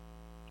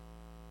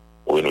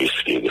 Oui, nous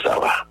espérons que ça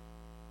va.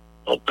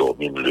 Nous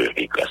dormons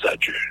lever grâce à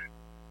Dieu.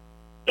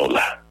 Nous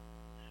là.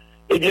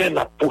 Eh bien,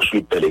 nous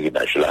poursuivons le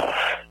pèlerinage là.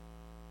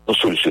 Nous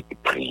sollicitons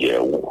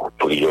prière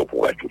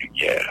pour la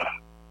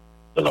lumière.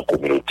 Dans la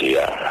communauté,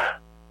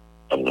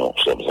 nous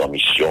sommes en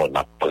mission, nous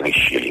avons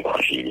prêché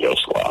l'évangile hier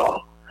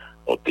soir.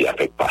 Nous étions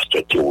avec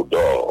Pasteur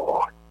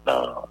Théodore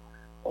dans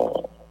le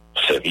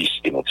service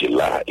et nous étions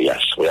là. Et à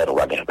ce soir, nous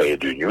allons veiller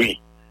de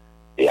nuit.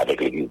 Et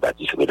avec l'église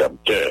baptiste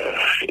rédempteur,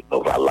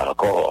 nous allons là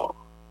encore.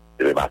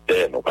 Le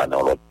matin, nous allons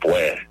dans l'autre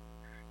point.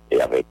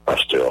 Et avec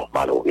Pasteur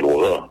Malo et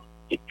Laurent.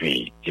 Et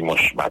puis,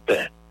 dimanche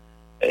matin,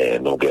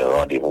 nous avons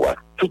rendez-vous à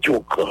toute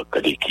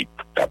l'équipe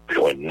qui a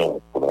besoin de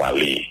nous pour nous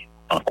aller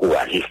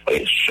encourager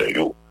frères et sœurs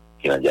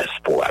qui sont dans la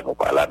diaspora. Nous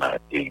parlons dans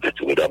l'église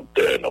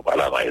rédempteur, nous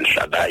parlons dans El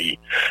Shaddai,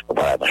 nous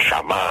parlons dans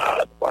Chama,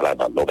 nous parlons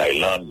dans Long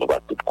Island, nous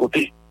parlons de tous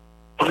côtés.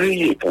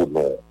 Priez pour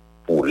nous,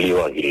 pour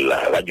l'évangile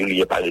là. La Dieu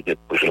n'y est pas arrêté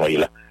pour l'évangile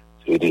là.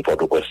 C'est des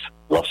photos presse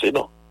lancées,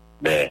 non.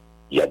 Mais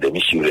il y a des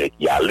missionnaires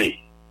qui allaient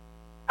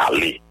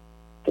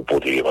pour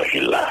porter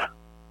l'évangile là.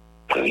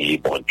 Priez,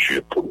 bon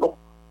Dieu, pour nous.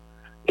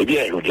 Eh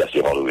bien, je vous dis,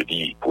 c'est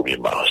vendredi 1er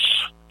mars.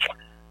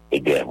 Eh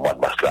bien, mois de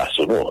mars là,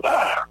 ce nom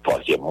là,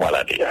 3e mois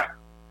l'année là.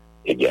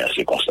 Eh bien,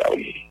 c'est comme ça,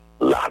 oui.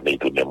 L'année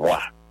tourne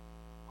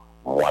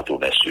mois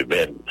tourne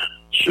semaine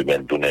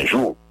tourne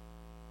jour.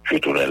 Je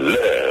tourne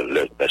l'heure,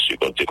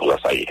 seconde, c'est comme ça,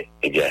 ça y est.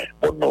 Eh bien,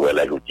 bonne nouvelle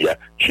là, je vous dis,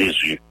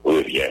 Jésus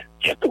revient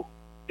bientôt.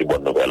 Et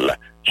bonne nouvelle là,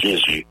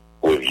 Jésus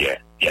revient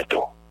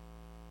bientôt.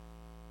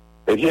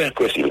 Eh bien,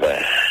 que Sylvain,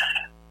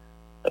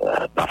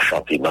 n'a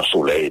chanté dans le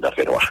soleil, dans le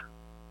fait noir.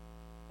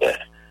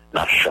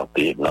 N'a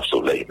chanté dans le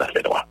soleil, dans le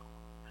fait noir.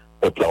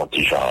 Peuple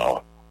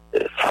anti-genre,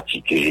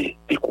 fatigué,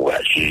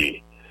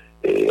 découragé,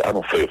 à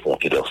nous faire font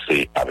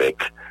danser avec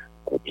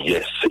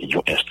yes,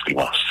 un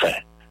instrument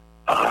saint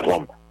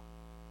avant.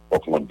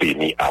 Donc, on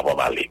béni avant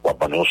d'aller. On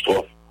va nous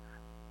strophe,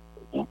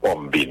 on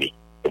béni.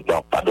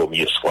 Donc, pas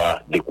dormir soir,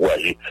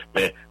 découragé.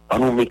 Mais, on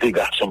nous mettait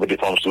garçons, mettez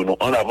femmes sur nous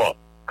en avant,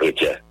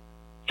 chrétiens.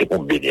 C'est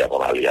pour bénir avant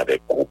d'aller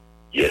avec vous.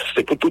 Yes,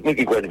 c'est pour tout le monde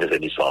qui croit des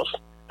naissances,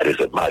 à des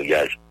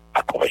mariages,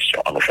 à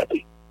conversion, à nous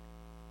chanter.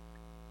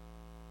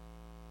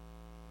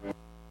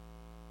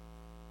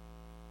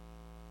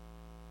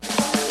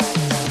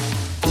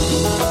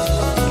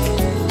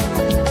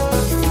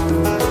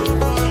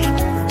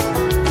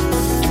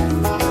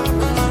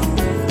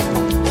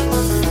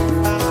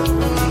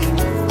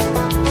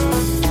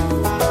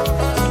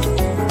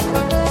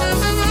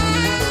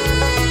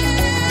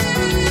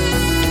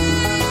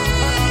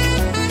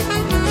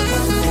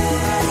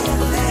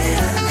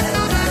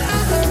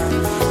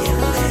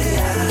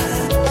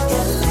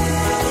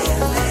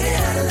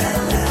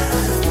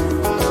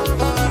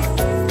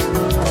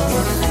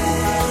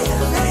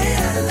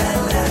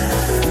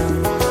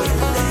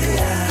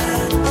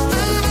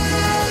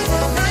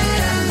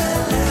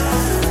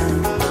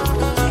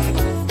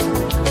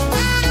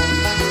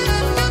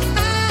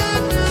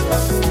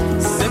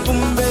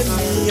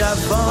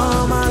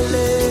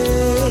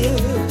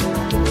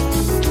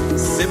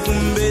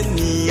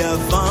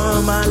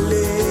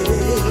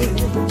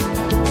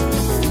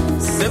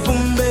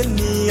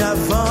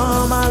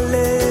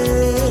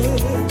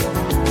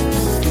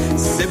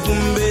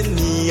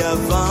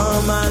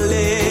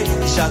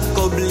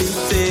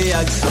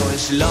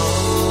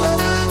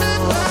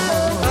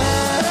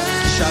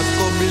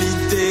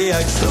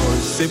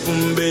 C'est pour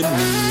me bénir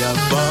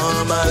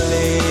avant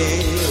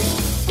m'aller.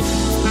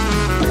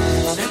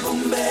 C'est pour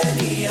me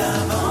bénir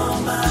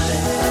avant m'aller.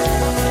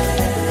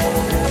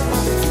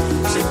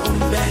 C'est pour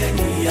me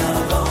bénir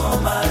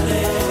avant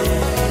m'aller.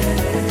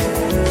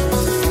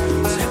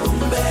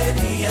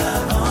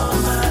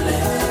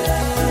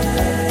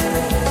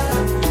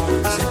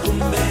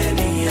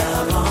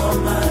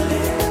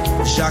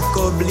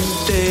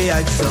 lité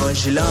avec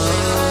Sangelan.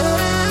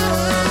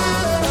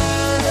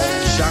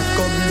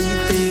 Jacob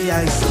lité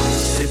avec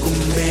c'est pour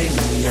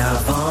béni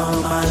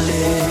avant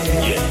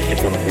m'aller.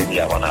 C'est pour béni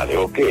avant d'aller,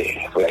 ok.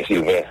 Frère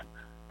Sylvain,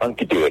 on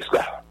quitte le reste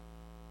là.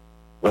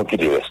 On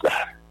quitte le reste là.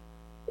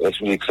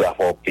 Explique ça,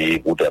 faut payer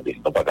pour t'aider.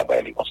 Non pas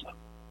capable de comme ça.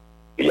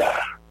 Il y a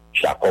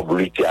Jacob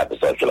lité avec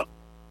Sangelan.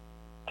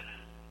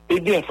 Eh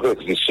bien, frère,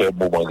 c'est un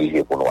moment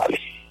arrivé pour nous aller.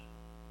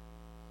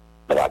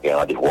 Nous avons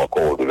rendez-vous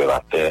encore demain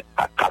matin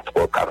à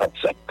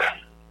 4h45.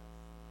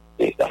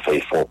 Et ça fait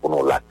effort pour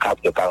nous. À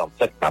 4h45,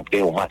 nous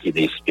avons une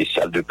matinée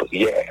spéciale de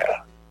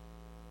prière.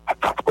 À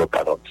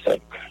 4h45,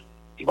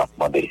 il m'a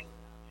demandé,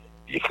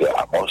 il frère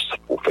Amos,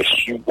 pour faire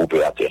suivre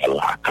l'opérateur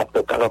là, à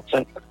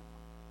 4h45,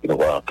 il nous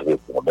va entrer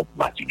pour notre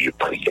matinée de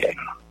prière.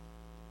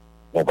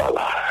 Nous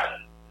voilà.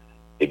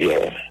 Eh bien,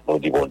 nous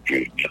disons bon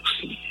Dieu,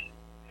 merci.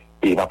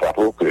 Et il m'a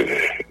rappelé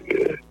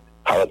que,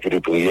 à la de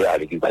prière à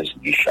l'église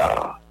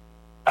Richard,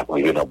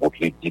 après, dans votre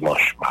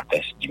dimanche matin,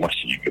 dimanche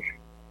 6 juillet.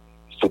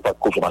 Si pas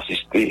que vous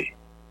m'assistez,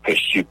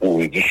 faites pour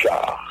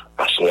Richard,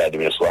 à soir,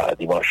 demain soir,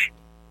 dimanche,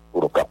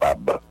 pour être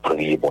capable de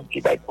prier, bon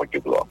Dieu, bon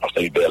Dieu, gloire. Parce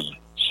que c'est belle,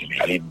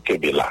 c'est Aline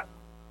Kebela.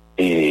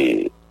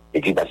 Et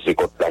qui va se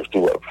contre l'âge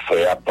tout,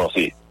 faire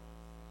avancer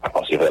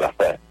vers la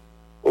fin.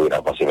 Oui,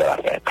 avancer vers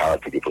la fin, 40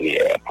 de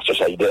prière. Pasteur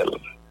Saïdel,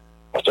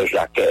 Pasteur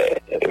Jacques,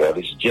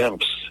 Everis James,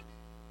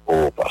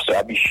 Pasteur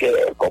Abichel,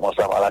 comment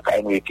ça va la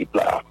caille, nous équipe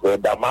là, Frère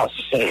Damas,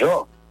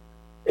 Saint-Jean.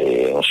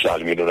 Et on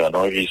salue le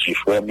nom de Jésus,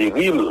 frère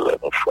Méril,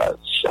 on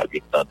salue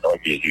le nom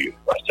de Jésus,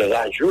 pasteur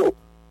Rajo,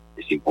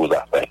 et c'est vos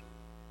affaires.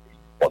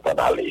 On t'en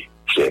aller,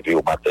 servir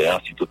au matin,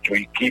 c'est toute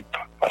une équipe,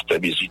 pasteur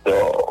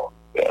Bisidor,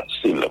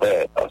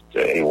 Sylvain,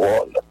 pasteur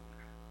Ewol,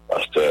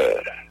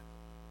 pasteur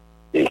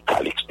et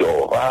Calix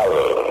Dorval,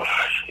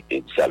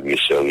 et saluer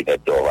sœur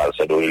Inette Dorval,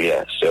 sœur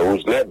d'Aurélien, sœur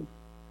Ouslaine,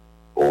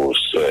 aux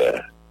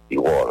sœurs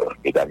Ewol,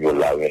 mesdames, nous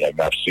l'avons,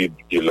 merci,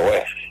 de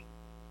loin,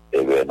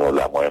 et bien nous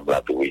l'avons,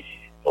 oui.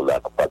 On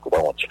l'a pas comme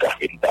un petit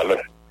café tout à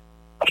l'heure.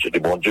 Parce que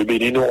bon Dieu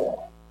béni nous.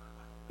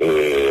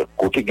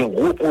 Côté qu'il y a un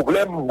gros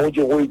problème, bon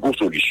Dieu, il y a une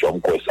solution,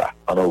 comme ça.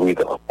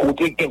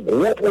 Côté qu'il y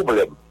a un gros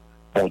problème,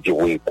 bon Dieu,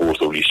 il y a une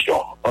solution.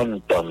 En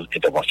temps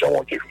d'intervention,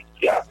 bon Dieu,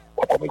 je dis,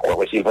 comme il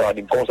croit que c'est vrai,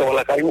 il me conserve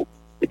la caillou,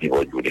 et puis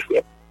bon Dieu, les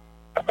frères.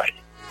 Bye bye.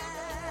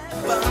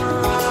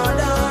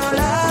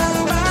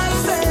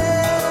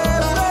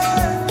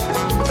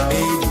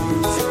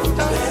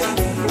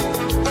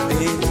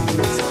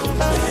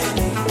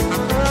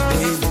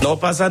 Non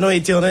pas à nom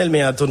éternel,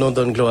 mais à ton nom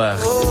donne gloire,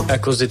 à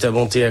cause de ta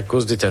bonté, à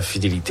cause de ta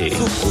fidélité.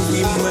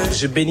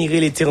 Je bénirai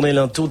l'éternel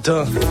en tout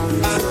temps.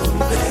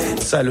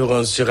 Sa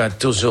louange sera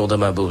toujours dans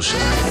ma bouche.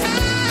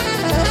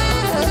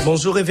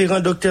 Bonjour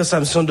révérend docteur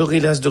Samson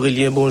Dorilas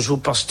d'Aurélien,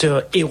 bonjour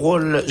pasteur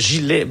Hérol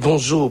Gilet,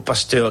 bonjour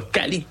pasteur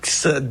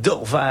Calix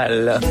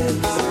Dorval.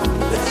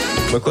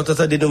 Moi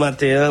content de nous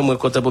matin, moi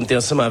content de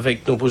ensemble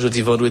avec nous pour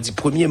aujourd'hui vendredi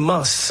 1er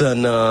mars.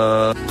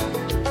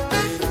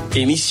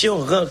 Émission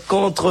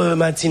Rencontre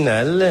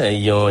Matinale,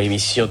 une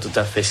émission tout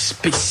à fait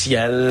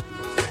spéciale.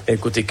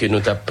 Écoutez que nous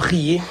t'as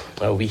prié,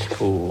 ah oui,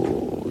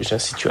 pour une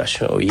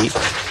situation, oui.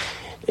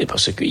 Et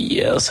parce que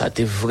hier, ça a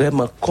été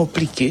vraiment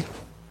compliqué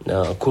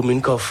dans la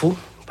commune Carrefour.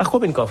 Pas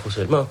commune Carrefour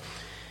seulement,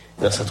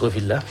 dans cette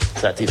ville-là,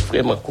 ça a été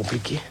vraiment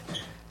compliqué.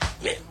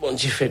 Mais bon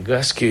Dieu fait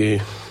grâce que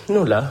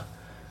nous là,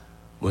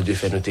 bon Dieu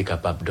fait nous t'es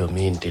capable de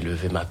dormir, de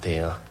lever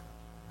matin,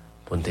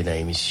 pour nous dans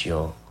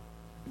l'émission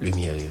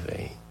Lumière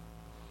Réveil.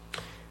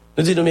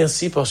 Nous disons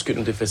merci parce que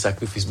nous avons fait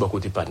sacrifice bon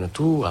côté par nous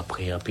tout,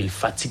 après un peu de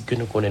fatigue que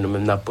nous connaissons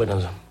nous-mêmes après dans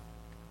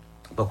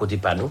bon côté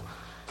par nous.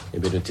 Et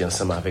bien nous sommes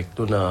ensemble avec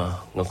nous dans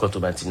Rencontre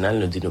Matinale,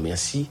 nous disons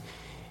merci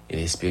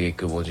et espérer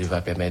que mon Dieu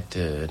va permettre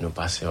de nous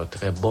passer une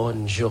très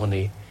bonne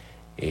journée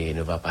et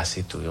nous va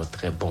passer tout un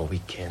très bon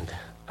week-end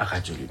à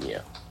Radio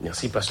Lumière.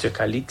 Merci pasteur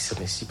Calix,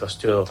 merci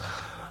pasteur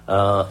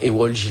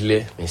Ewol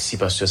Gilet, merci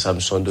pasteur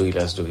Samson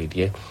Dorilas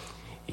d'Aurélien.